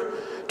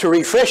Spirit to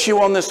refresh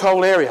you on this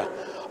whole area.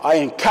 I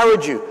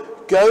encourage you,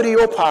 go to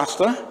your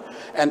pastor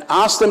and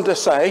ask them to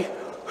say,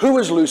 who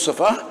is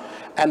Lucifer?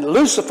 And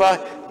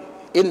Lucifer,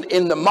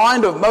 in the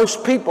mind of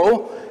most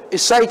people,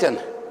 is Satan.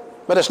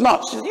 But it's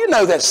not. You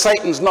know that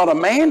Satan's not a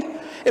man.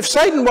 If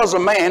Satan was a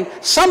man,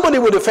 somebody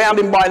would have found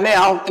him by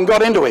now and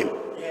got into him.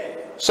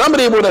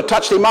 Somebody would have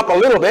touched him up a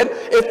little bit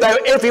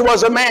if he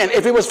was a man,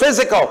 if he was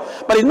physical.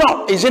 But he's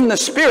not. He's in the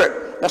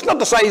spirit. That's not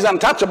to say he's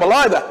untouchable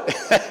either.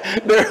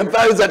 There are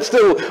those that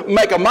still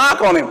make a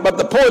mark on him. But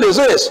the point is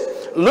this.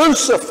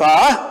 Lucifer,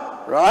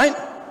 right,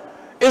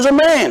 is a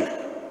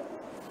man.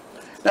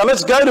 Now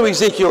let's go to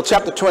Ezekiel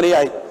chapter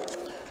 28.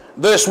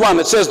 Verse 1.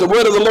 It says, the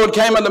word of the Lord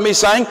came unto me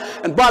saying,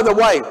 and by the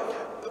way,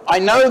 I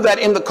know that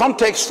in the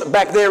context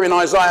back there in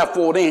Isaiah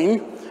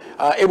 14,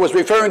 It was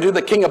referring to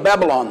the king of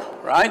Babylon,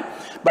 right?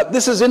 But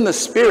this is in the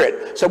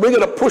spirit. So we're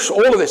going to push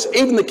all of this,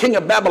 even the king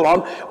of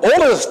Babylon,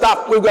 all of the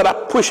stuff, we've got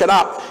to push it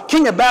up.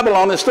 King of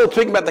Babylon is still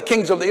talking about the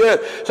kings of the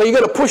earth. So you've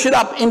got to push it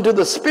up into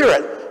the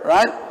spirit,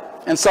 right?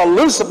 And so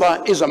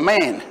Lucifer is a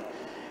man,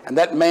 and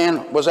that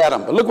man was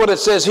Adam. But look what it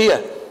says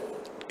here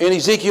in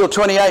Ezekiel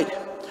 28.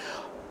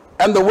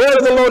 And the word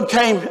of the Lord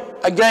came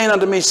again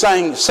unto me,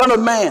 saying, Son of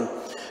man,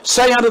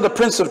 say unto the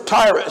prince of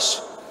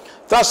Tyrus,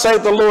 Thus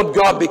saith the Lord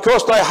God,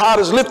 because thy heart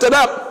is lifted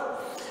up,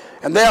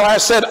 and thou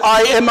hast said,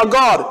 I am a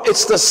God.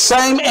 It's the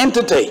same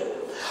entity.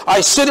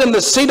 I sit in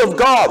the seat of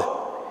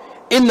God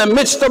in the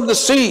midst of the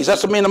seas.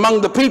 That's what I mean,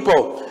 among the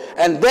people.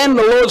 And then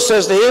the Lord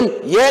says to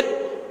him,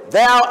 Yet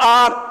thou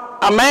art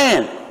a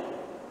man,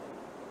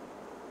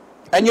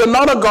 and you're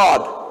not a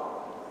God.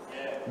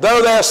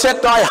 Though thou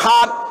set thy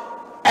heart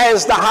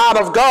as the heart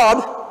of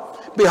God,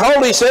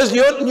 behold, he says,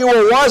 you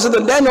are wiser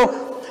than Daniel.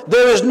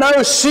 There is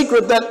no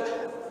secret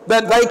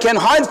that they can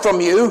hide from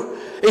you.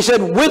 He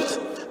said, with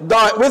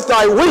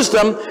thy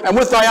wisdom and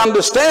with thy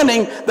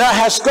understanding, thou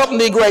hast gotten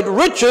thee great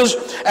riches,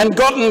 and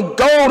gotten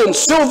gold and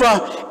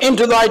silver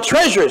into thy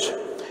treasures.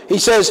 He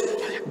says,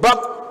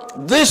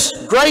 But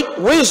this great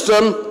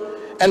wisdom,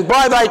 and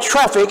by thy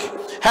traffic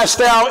hast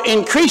thou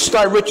increased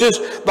thy riches.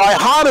 Thy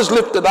heart is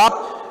lifted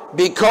up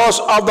because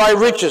of thy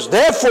riches.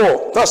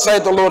 Therefore, thus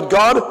saith the Lord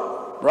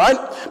God, right?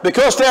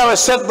 Because thou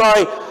hast set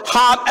thy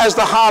heart as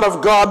the heart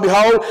of God,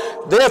 behold,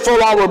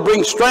 therefore I will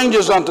bring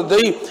strangers unto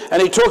thee.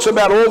 And he talks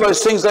about all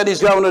those things that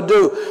he's going to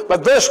do.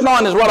 But verse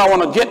 9 is what I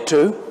want to get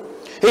to.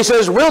 He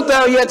says, Wilt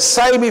thou yet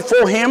say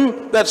before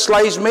him that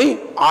slays me,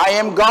 I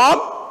am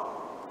God?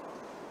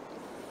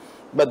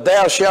 But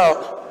thou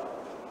shalt,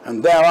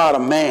 and thou art a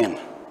man,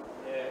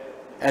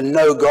 and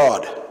no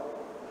God.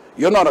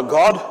 You're not a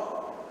God.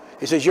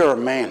 He says, you're a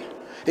man.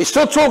 He's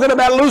still talking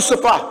about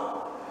Lucifer.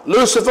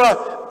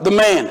 Lucifer, the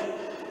man,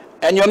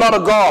 and you're not a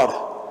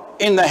God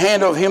in the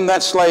hand of him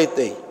that slayeth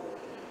thee.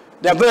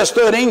 Now verse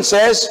 13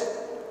 says,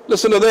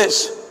 listen to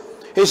this.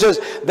 He says,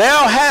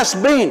 Thou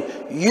hast been,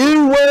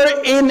 you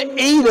were in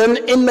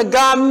Eden in the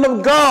garden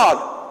of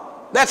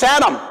God. That's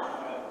Adam.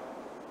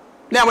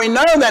 Now we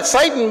know that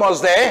Satan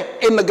was there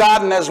in the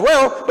garden as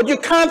well, but you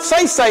can't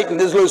say Satan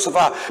is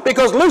Lucifer,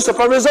 because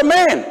Lucifer is a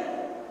man.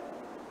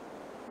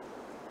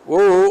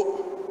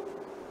 Whoa.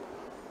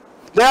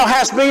 Thou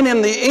hast been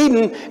in the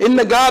Eden in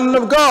the garden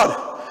of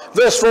God.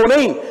 Verse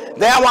 14,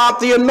 Thou art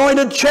the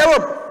anointed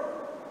cherub.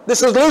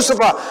 This is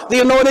Lucifer,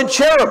 the anointed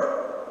cherub.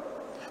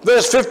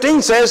 Verse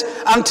 15 says,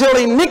 Until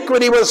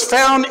iniquity was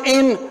found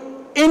in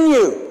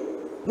you.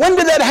 When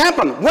did that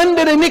happen? When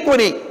did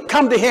iniquity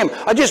come to him?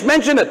 I just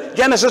mentioned it,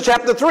 Genesis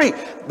chapter 3.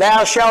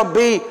 Thou shalt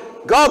be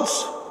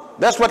gods.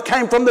 That's what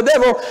came from the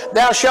devil.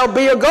 Thou shalt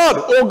be a god,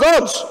 or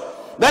gods.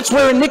 That's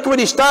where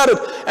iniquity started,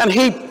 and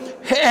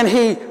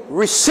he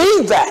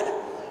received that.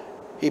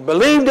 He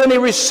believed and he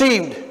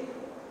received.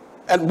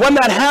 And when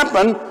that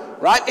happened,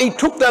 right, he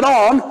took that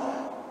on,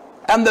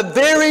 and the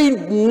very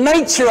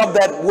nature of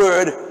that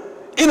word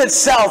in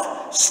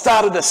itself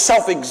started to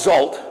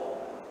self-exalt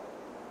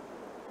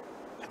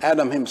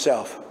Adam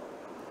himself.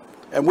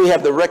 And we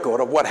have the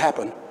record of what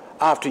happened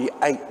after he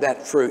ate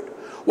that fruit.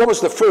 What was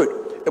the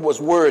fruit? It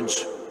was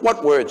words.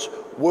 What words?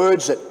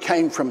 Words that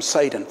came from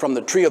Satan, from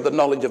the tree of the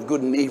knowledge of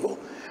good and evil.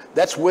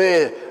 That's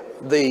where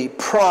the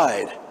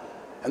pride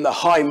and the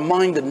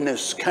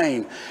high-mindedness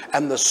came,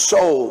 and the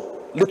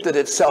soul lifted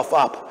itself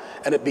up,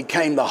 and it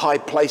became the high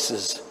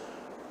places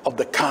of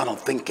the carnal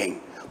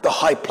thinking, the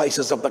high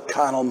places of the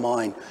carnal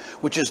mind,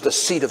 which is the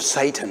seat of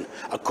Satan,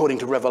 according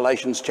to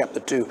Revelations chapter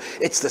 2.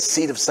 It's the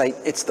seat of Satan.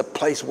 It's the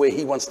place where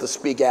he wants to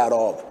speak out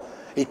of.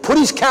 He put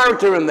his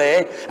character in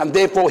there, and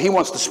therefore he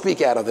wants to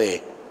speak out of there.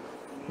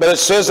 But it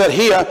says that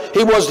here,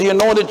 he was the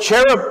anointed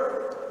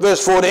cherub,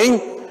 verse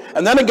 14.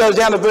 And then it goes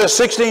down to verse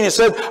 16. It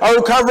says,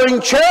 O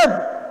covering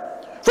cherub,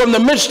 from the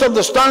midst of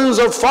the stones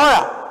of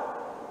fire.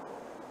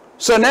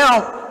 So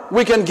now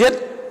we can get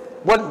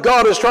what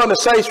God is trying to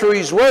say through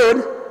his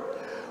word.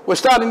 We're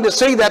starting to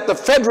see that the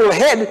federal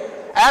head,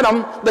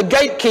 Adam, the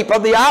gatekeeper,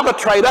 the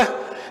arbitrator,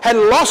 had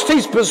lost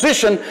his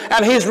position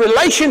and his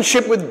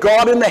relationship with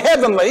God in the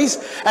heavenlies,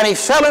 and he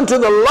fell into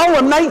the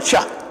lower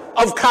nature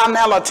of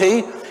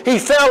carnality. He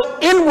fell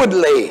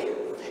inwardly.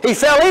 He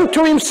fell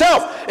into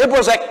himself. It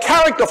was a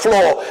character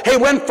flaw. He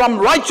went from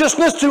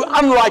righteousness to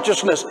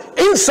unrighteousness.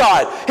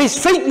 Inside. His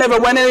feet never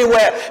went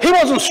anywhere. He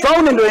wasn't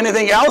thrown into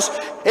anything else.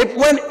 It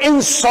went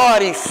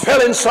inside. He fell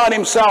inside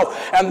himself.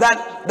 And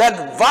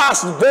that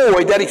vast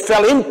void that he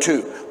fell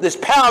into, this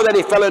power that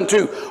he fell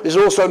into, is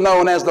also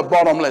known as the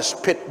bottomless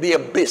pit, the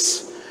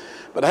abyss.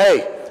 But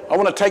hey, I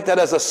want to take that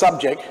as a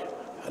subject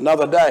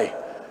another day.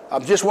 I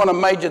just want to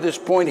major this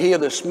point here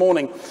this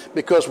morning,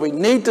 because we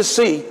need to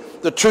see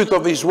the truth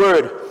of his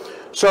word.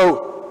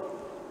 So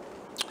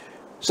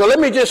let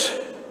me just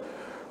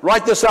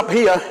write this up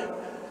here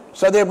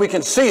so that we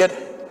can see it.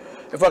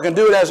 If I can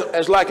do it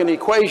as like an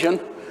equation,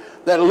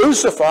 that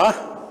Lucifer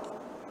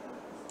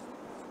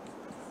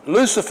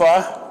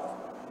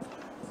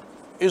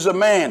is a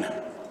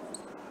man,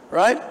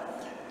 right?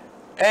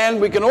 And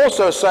we can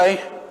also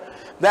say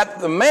that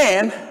the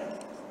man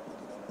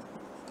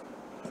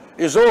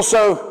is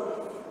also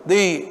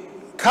the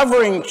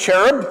covering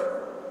cherub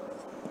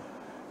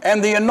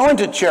and the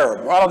anointed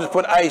cherub. Well, I'll just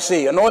put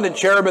AC, anointed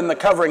cherub and the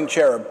covering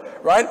cherub,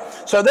 right?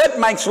 So that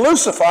makes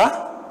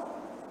Lucifer,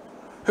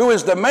 who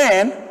is the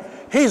man,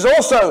 he's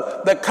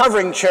also the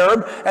covering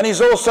cherub and he's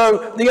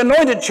also the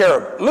anointed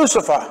cherub,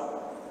 Lucifer,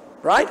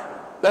 right?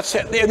 That's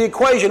the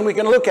equation we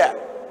can look at.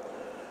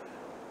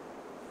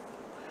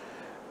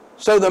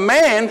 So the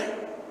man,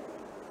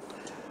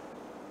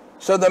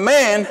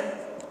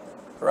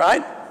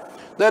 right,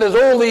 that is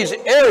all these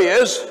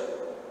areas,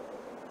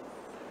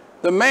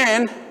 the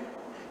man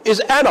is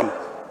Adam.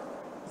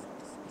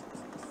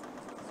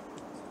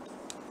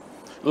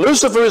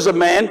 Lucifer is a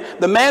man.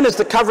 The man is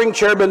the covering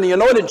cherub and the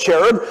anointed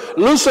cherub.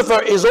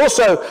 Lucifer is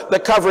also the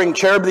covering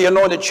cherub, the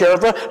anointed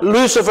cherub.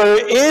 Lucifer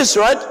is,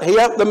 right,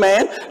 here, the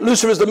man.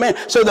 Lucifer is the man.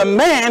 So the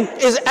man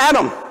is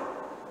Adam.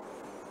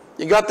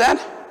 You got that?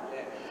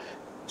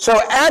 So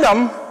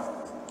Adam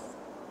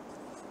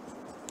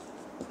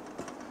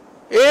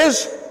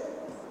is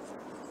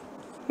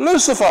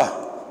Lucifer.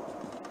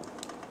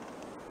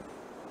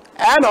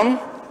 Adam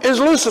is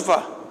Lucifer.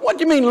 What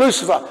do you mean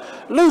Lucifer?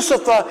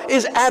 Lucifer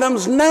is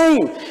Adam's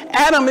name.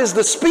 Adam is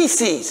the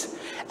species.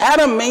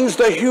 Adam means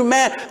the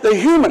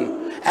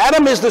human.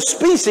 Adam is the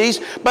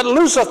species, but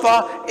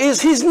Lucifer is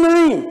his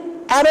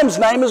name. Adam's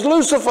name is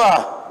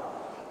Lucifer.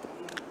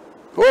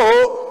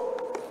 Whoa.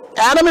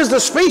 Adam is the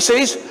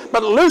species,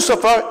 but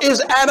Lucifer is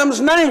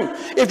Adam's name.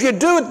 If you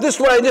do it this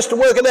way, just to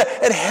work it out,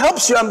 it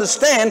helps you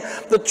understand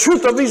the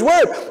truth of his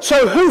word.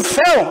 So who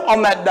fell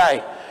on that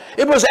day?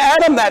 It was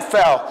Adam that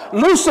fell.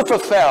 Lucifer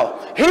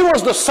fell. He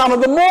was the son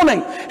of the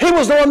morning. He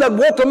was the one that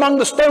walked among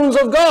the stones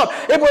of God.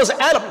 It was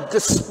Adam.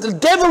 The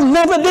devil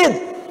never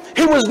did.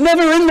 He was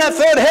never in that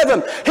third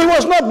heaven. He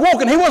was not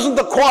walking. He wasn't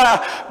the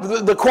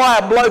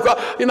choir bloke,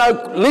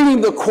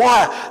 leading the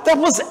choir. That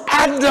was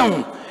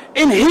Adam.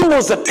 In him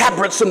was the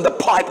tabrets and the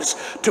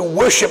pipes to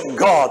worship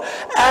God.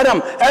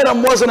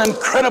 Adam was an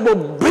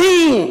incredible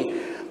being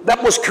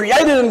that was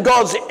created in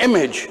God's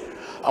image.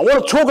 I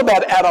want to talk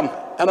about Adam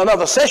in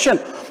another session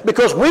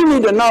because we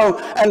need to know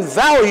and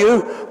value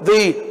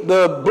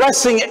the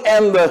blessing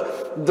and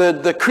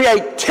the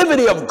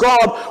creativity of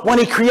God when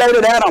he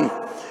created Adam.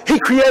 He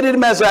created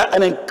him as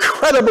an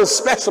incredible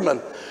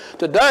specimen.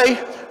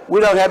 Today, we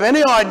don't have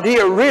any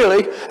idea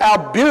really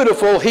how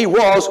beautiful he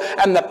was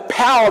and the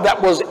power that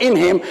was in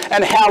him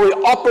and how he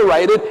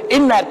operated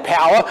in that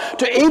power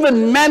to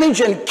even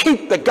manage and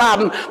keep the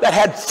garden that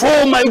had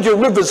 4 major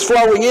rivers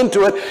flowing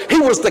into it.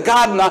 He was the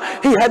gardener.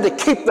 He had to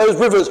keep those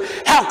rivers.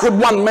 How could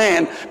one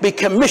man be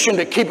commissioned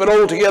to keep it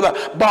all together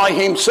by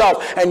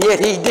himself? And yet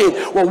he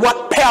did. Well,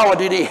 what power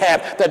did he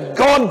have that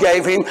God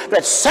gave him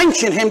that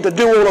sanctioned him to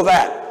do all of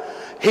that?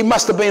 He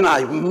must have been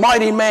a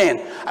mighty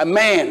man. A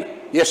man,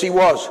 yes he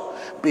was,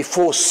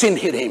 before sin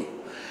hit him.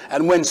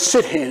 And when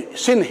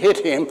sin hit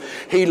him,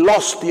 he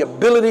lost the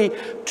ability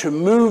to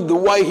move the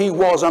way he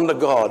was under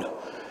God.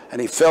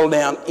 And he fell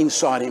down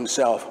inside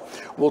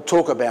himself. We'll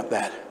talk about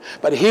that.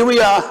 But here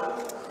we are.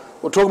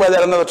 We'll talk about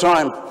that another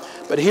time.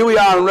 But here we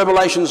are in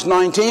Revelations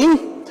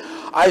 19.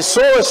 I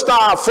saw a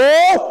star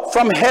fall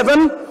from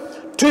heaven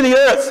to the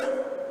earth.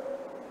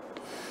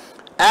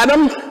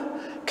 Adam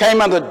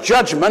came under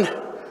judgment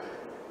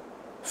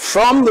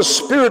from the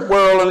spirit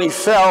world and he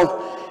fell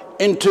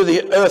into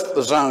the earth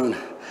zone.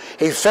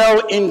 He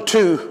fell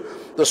into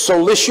the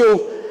solicial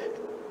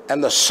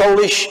and the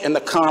soulish and the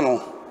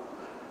carnal.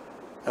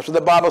 That's what the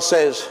Bible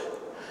says.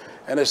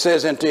 And it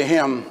says, and to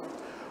him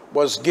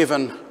was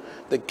given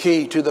the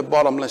key to the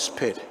bottomless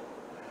pit.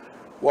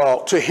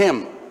 Well, to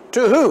him.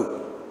 To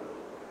who?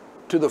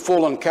 To the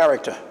fallen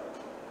character.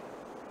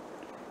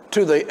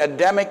 To the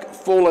Adamic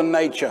fallen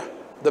nature.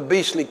 The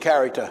beastly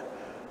character.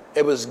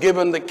 It was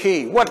given the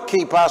key. What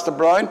key, Pastor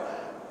Brian?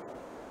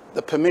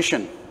 The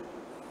permission.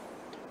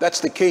 That's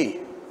the key.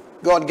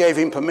 God gave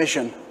him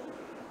permission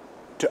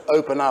to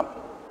open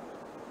up.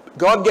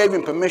 God gave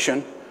him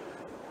permission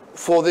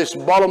for this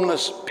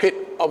bottomless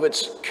pit of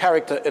its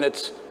character and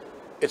it's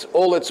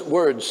all its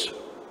words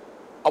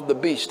of the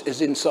beast is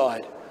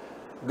inside.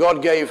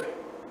 God gave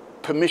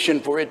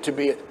permission for it to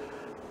be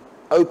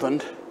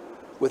opened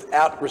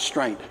without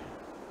restraint.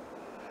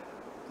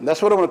 And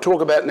that's what I want to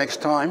talk about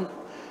next time.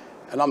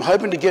 And I'm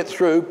hoping to get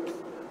through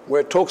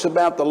where it talks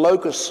about the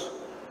locusts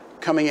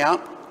coming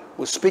out.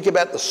 We'll speak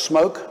about the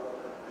smoke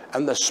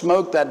and the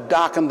smoke that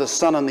darkened the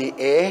sun and the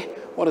air.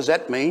 What does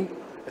that mean?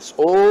 It's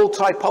all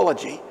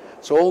typology.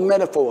 It's all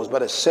metaphors,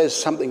 but it says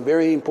something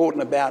very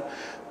important about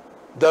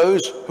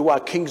those who are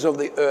kings of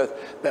the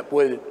earth that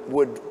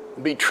would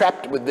be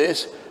trapped with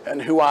this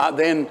and who are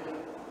then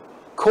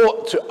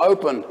caught to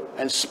open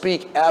and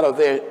speak out of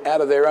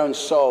their own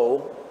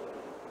soul,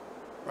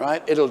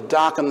 right? It'll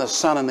darken the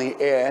sun and the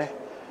air.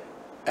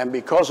 And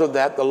because of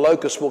that, the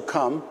locusts will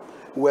come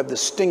who have the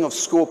sting of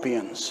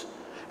scorpions.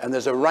 And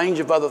there's a range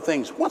of other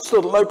things. What's the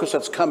locust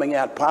that's coming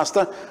out,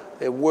 Pastor?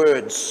 They're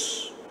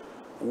words.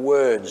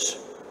 Words.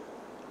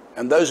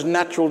 And those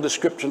natural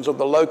descriptions of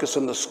the locust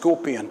and the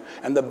scorpion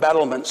and the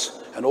battlements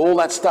and all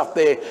that stuff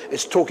there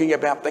is talking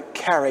about the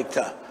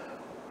character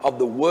of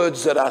the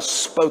words that are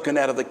spoken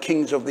out of the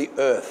kings of the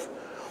earth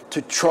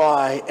to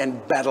try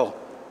and battle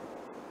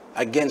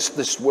against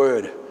this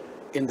word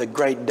in the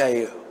great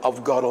day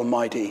of God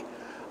Almighty,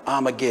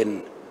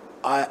 Armageddon.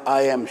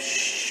 I am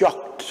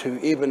shocked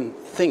to even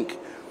think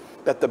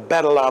that the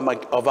battle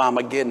of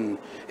Armageddon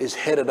is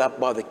headed up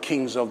by the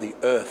kings of the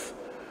earth,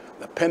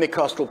 the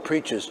Pentecostal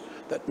preachers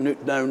that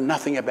know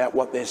nothing about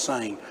what they're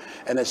saying.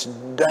 And it's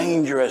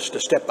dangerous to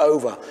step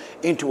over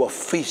into a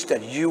feast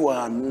that you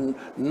are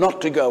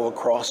not to go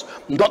across,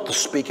 not to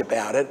speak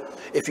about it,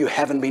 if you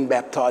haven't been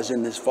baptized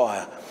in this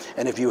fire.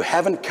 And if you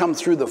haven't come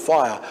through the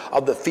fire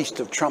of the Feast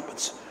of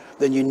Trumpets,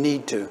 then you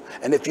need to.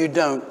 And if you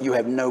don't, you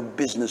have no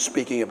business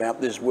speaking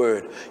about this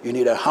word. You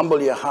need to humble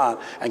your heart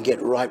and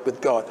get right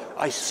with God.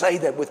 I say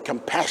that with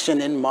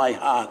compassion in my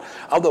heart.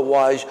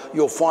 Otherwise,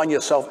 you'll find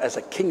yourself as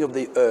a king of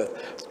the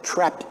earth,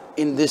 trapped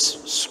in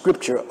this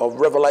scripture of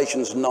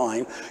Revelations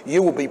 9.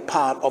 You will be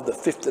part of the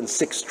fifth and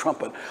sixth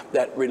trumpet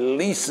that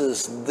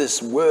releases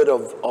this word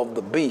of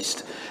the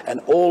beast and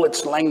all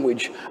its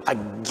language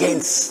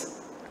against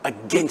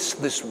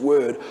this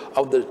word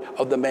of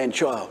the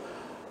man-child.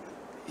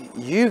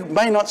 You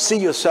may not see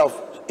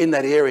yourself in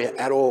that area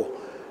at all.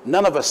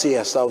 None of us see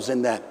ourselves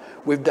in that.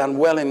 We've done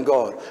well in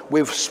God.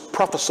 We've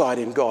prophesied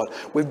in God.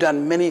 We've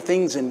done many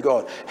things in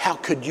God. How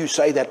could you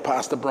say that,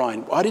 Pastor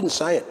Brian? I didn't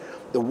say it.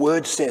 The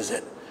word says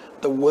it.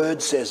 The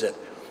word says it.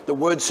 The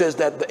word says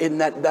that in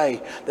that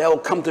day, they'll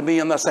come to me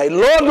and they'll say,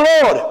 Lord,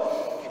 Lord,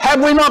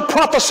 have we not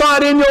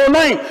prophesied in your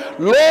name?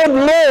 Lord,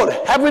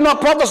 Lord, have we not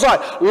prophesied?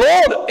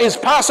 Lord is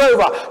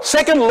Passover.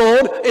 Second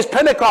Lord is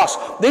Pentecost.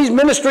 These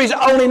ministries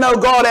only know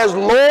God as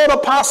Lord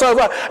of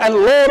Passover and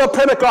Lord of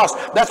Pentecost.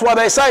 That's why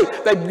they say,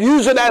 they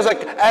use it as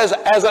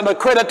an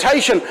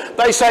accreditation.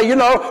 They say, you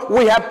know,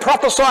 we have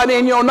prophesied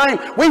in your name.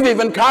 We've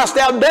even cast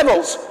out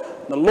devils.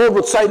 The Lord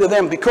would say to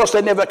them, because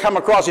they never come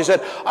across, he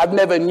said, I've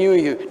never knew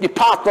you.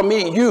 Depart from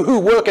me, you who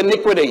work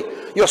iniquity.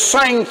 You're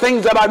saying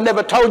things that I've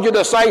never told you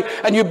to say,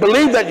 and you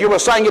believe that you were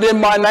saying it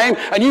in my name,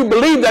 and you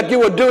believe that you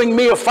were doing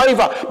me a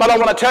favor. But I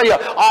want to tell you,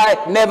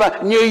 I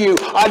never knew you.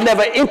 I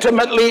never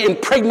intimately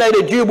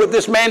impregnated you with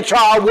this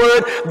man-child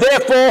word.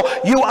 Therefore,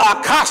 you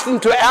are cast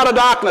into outer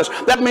darkness.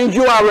 That means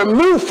you are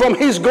removed from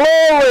his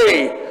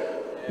glory.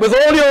 With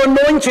all your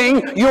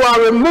anointing, you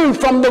are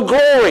removed from the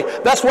glory.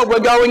 That's what we're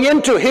going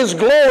into, his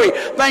glory.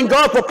 Thank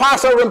God for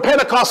Passover and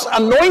Pentecost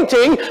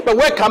anointing, but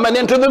we're coming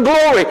into the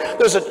glory.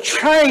 There's a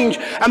change,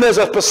 and there's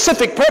a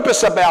specific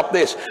purpose about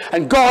this,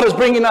 and God is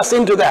bringing us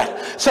into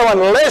that. So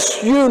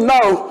unless you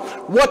know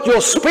what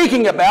you're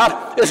speaking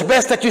about, it's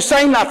best that you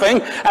say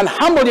nothing and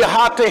humble your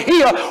heart to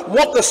hear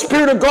what the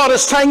Spirit of God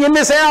is saying in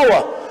this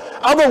hour.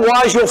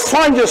 Otherwise, you'll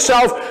find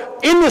yourself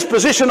in this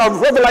position of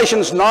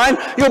Revelations 9.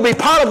 You'll be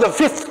part of the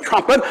fifth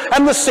trumpet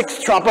and the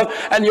sixth trumpet,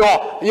 and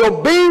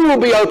your being will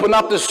be opened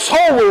up, the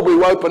soul will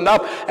be opened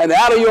up, and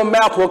out of your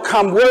mouth will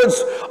come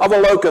words of a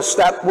locust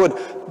that would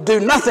do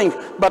nothing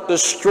but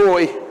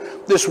destroy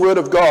this word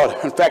of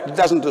God. In fact, it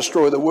doesn't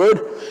destroy the word,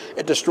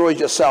 it destroys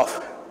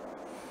yourself.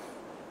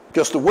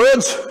 Because the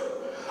words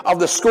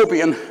of the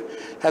scorpion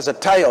has a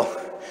tail,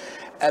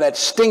 and it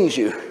stings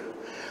you.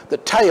 The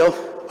tail,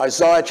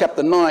 Isaiah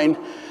chapter 9,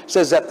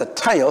 says that the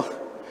tail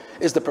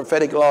is the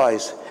prophetic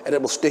lies, and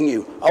it will sting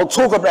you. I'll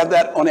talk about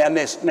that on our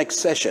next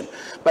session.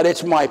 But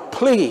it's my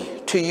plea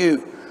to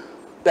you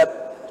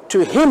that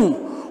to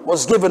him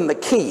was given the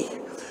key.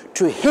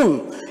 To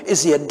him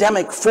is the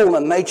Adamic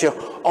fallen nature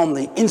on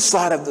the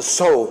inside of the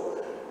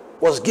soul,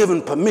 was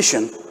given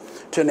permission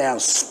to now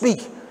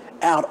speak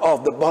out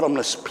of the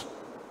bottomless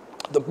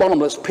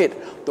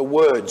pit, the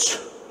words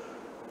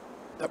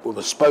that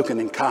were spoken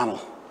in carnal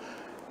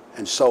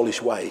and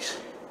soulish ways.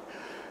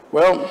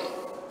 Well,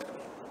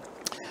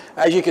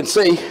 as you can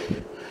see,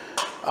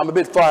 I'm a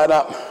bit fired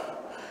up.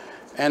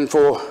 And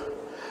for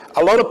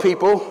a lot of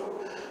people,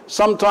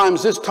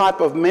 sometimes this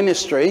type of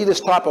ministry,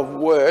 this type of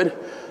word,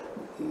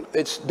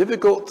 it's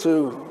difficult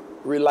to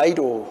relate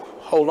or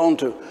hold on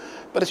to,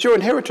 but it's your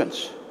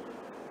inheritance.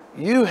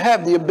 You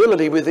have the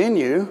ability within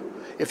you,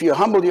 if you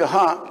humble your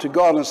heart to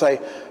God and say,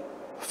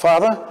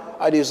 Father,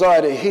 I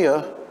desire to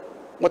hear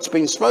what's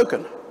been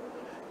spoken,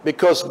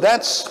 because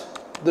that's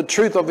the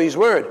truth of his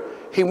word.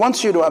 He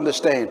wants you to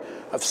understand.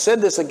 I've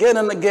said this again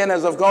and again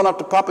as I've gone up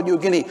to Papua New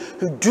Guinea,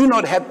 who do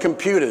not have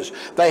computers.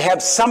 They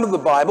have some of the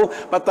Bible,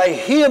 but they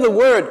hear the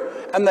word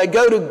and they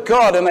go to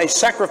God and they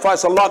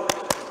sacrifice a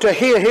lot to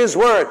hear his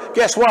word.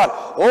 Guess what?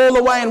 All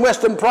the way in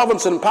Western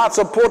Province and parts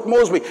of Port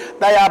Moresby,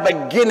 they are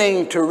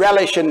beginning to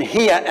relish and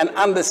hear and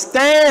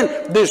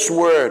understand this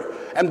word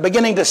and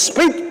beginning to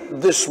speak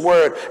this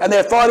word, and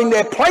they're finding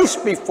their place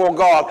before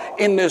God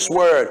in this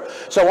word.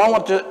 So I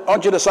want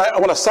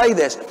to say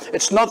this.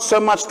 It's not so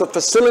much the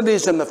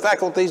facilities and the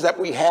faculties that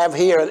we have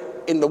here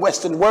in the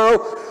Western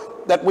world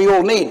that we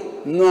all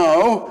need.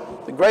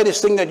 No, the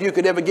greatest thing that you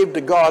could ever give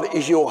to God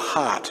is your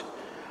heart.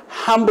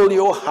 Humble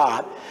your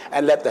heart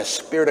and let the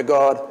Spirit of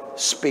God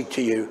speak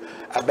to you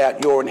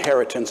about your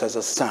inheritance as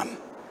a son.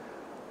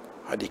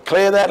 I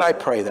declare that, I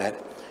pray that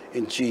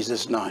in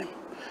Jesus' name.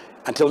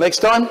 Until next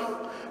time,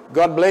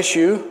 God bless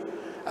you,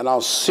 and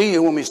I'll see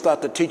you when we start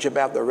to teach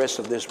about the rest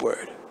of this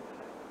word.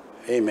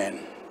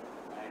 Amen.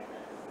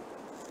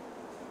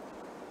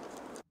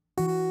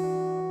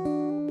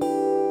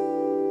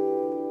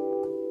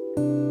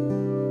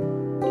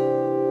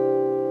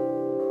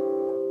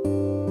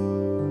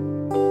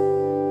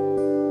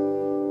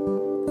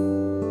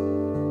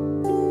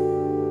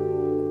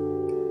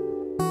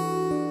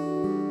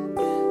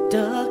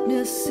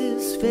 Darkness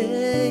is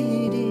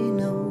fading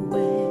away.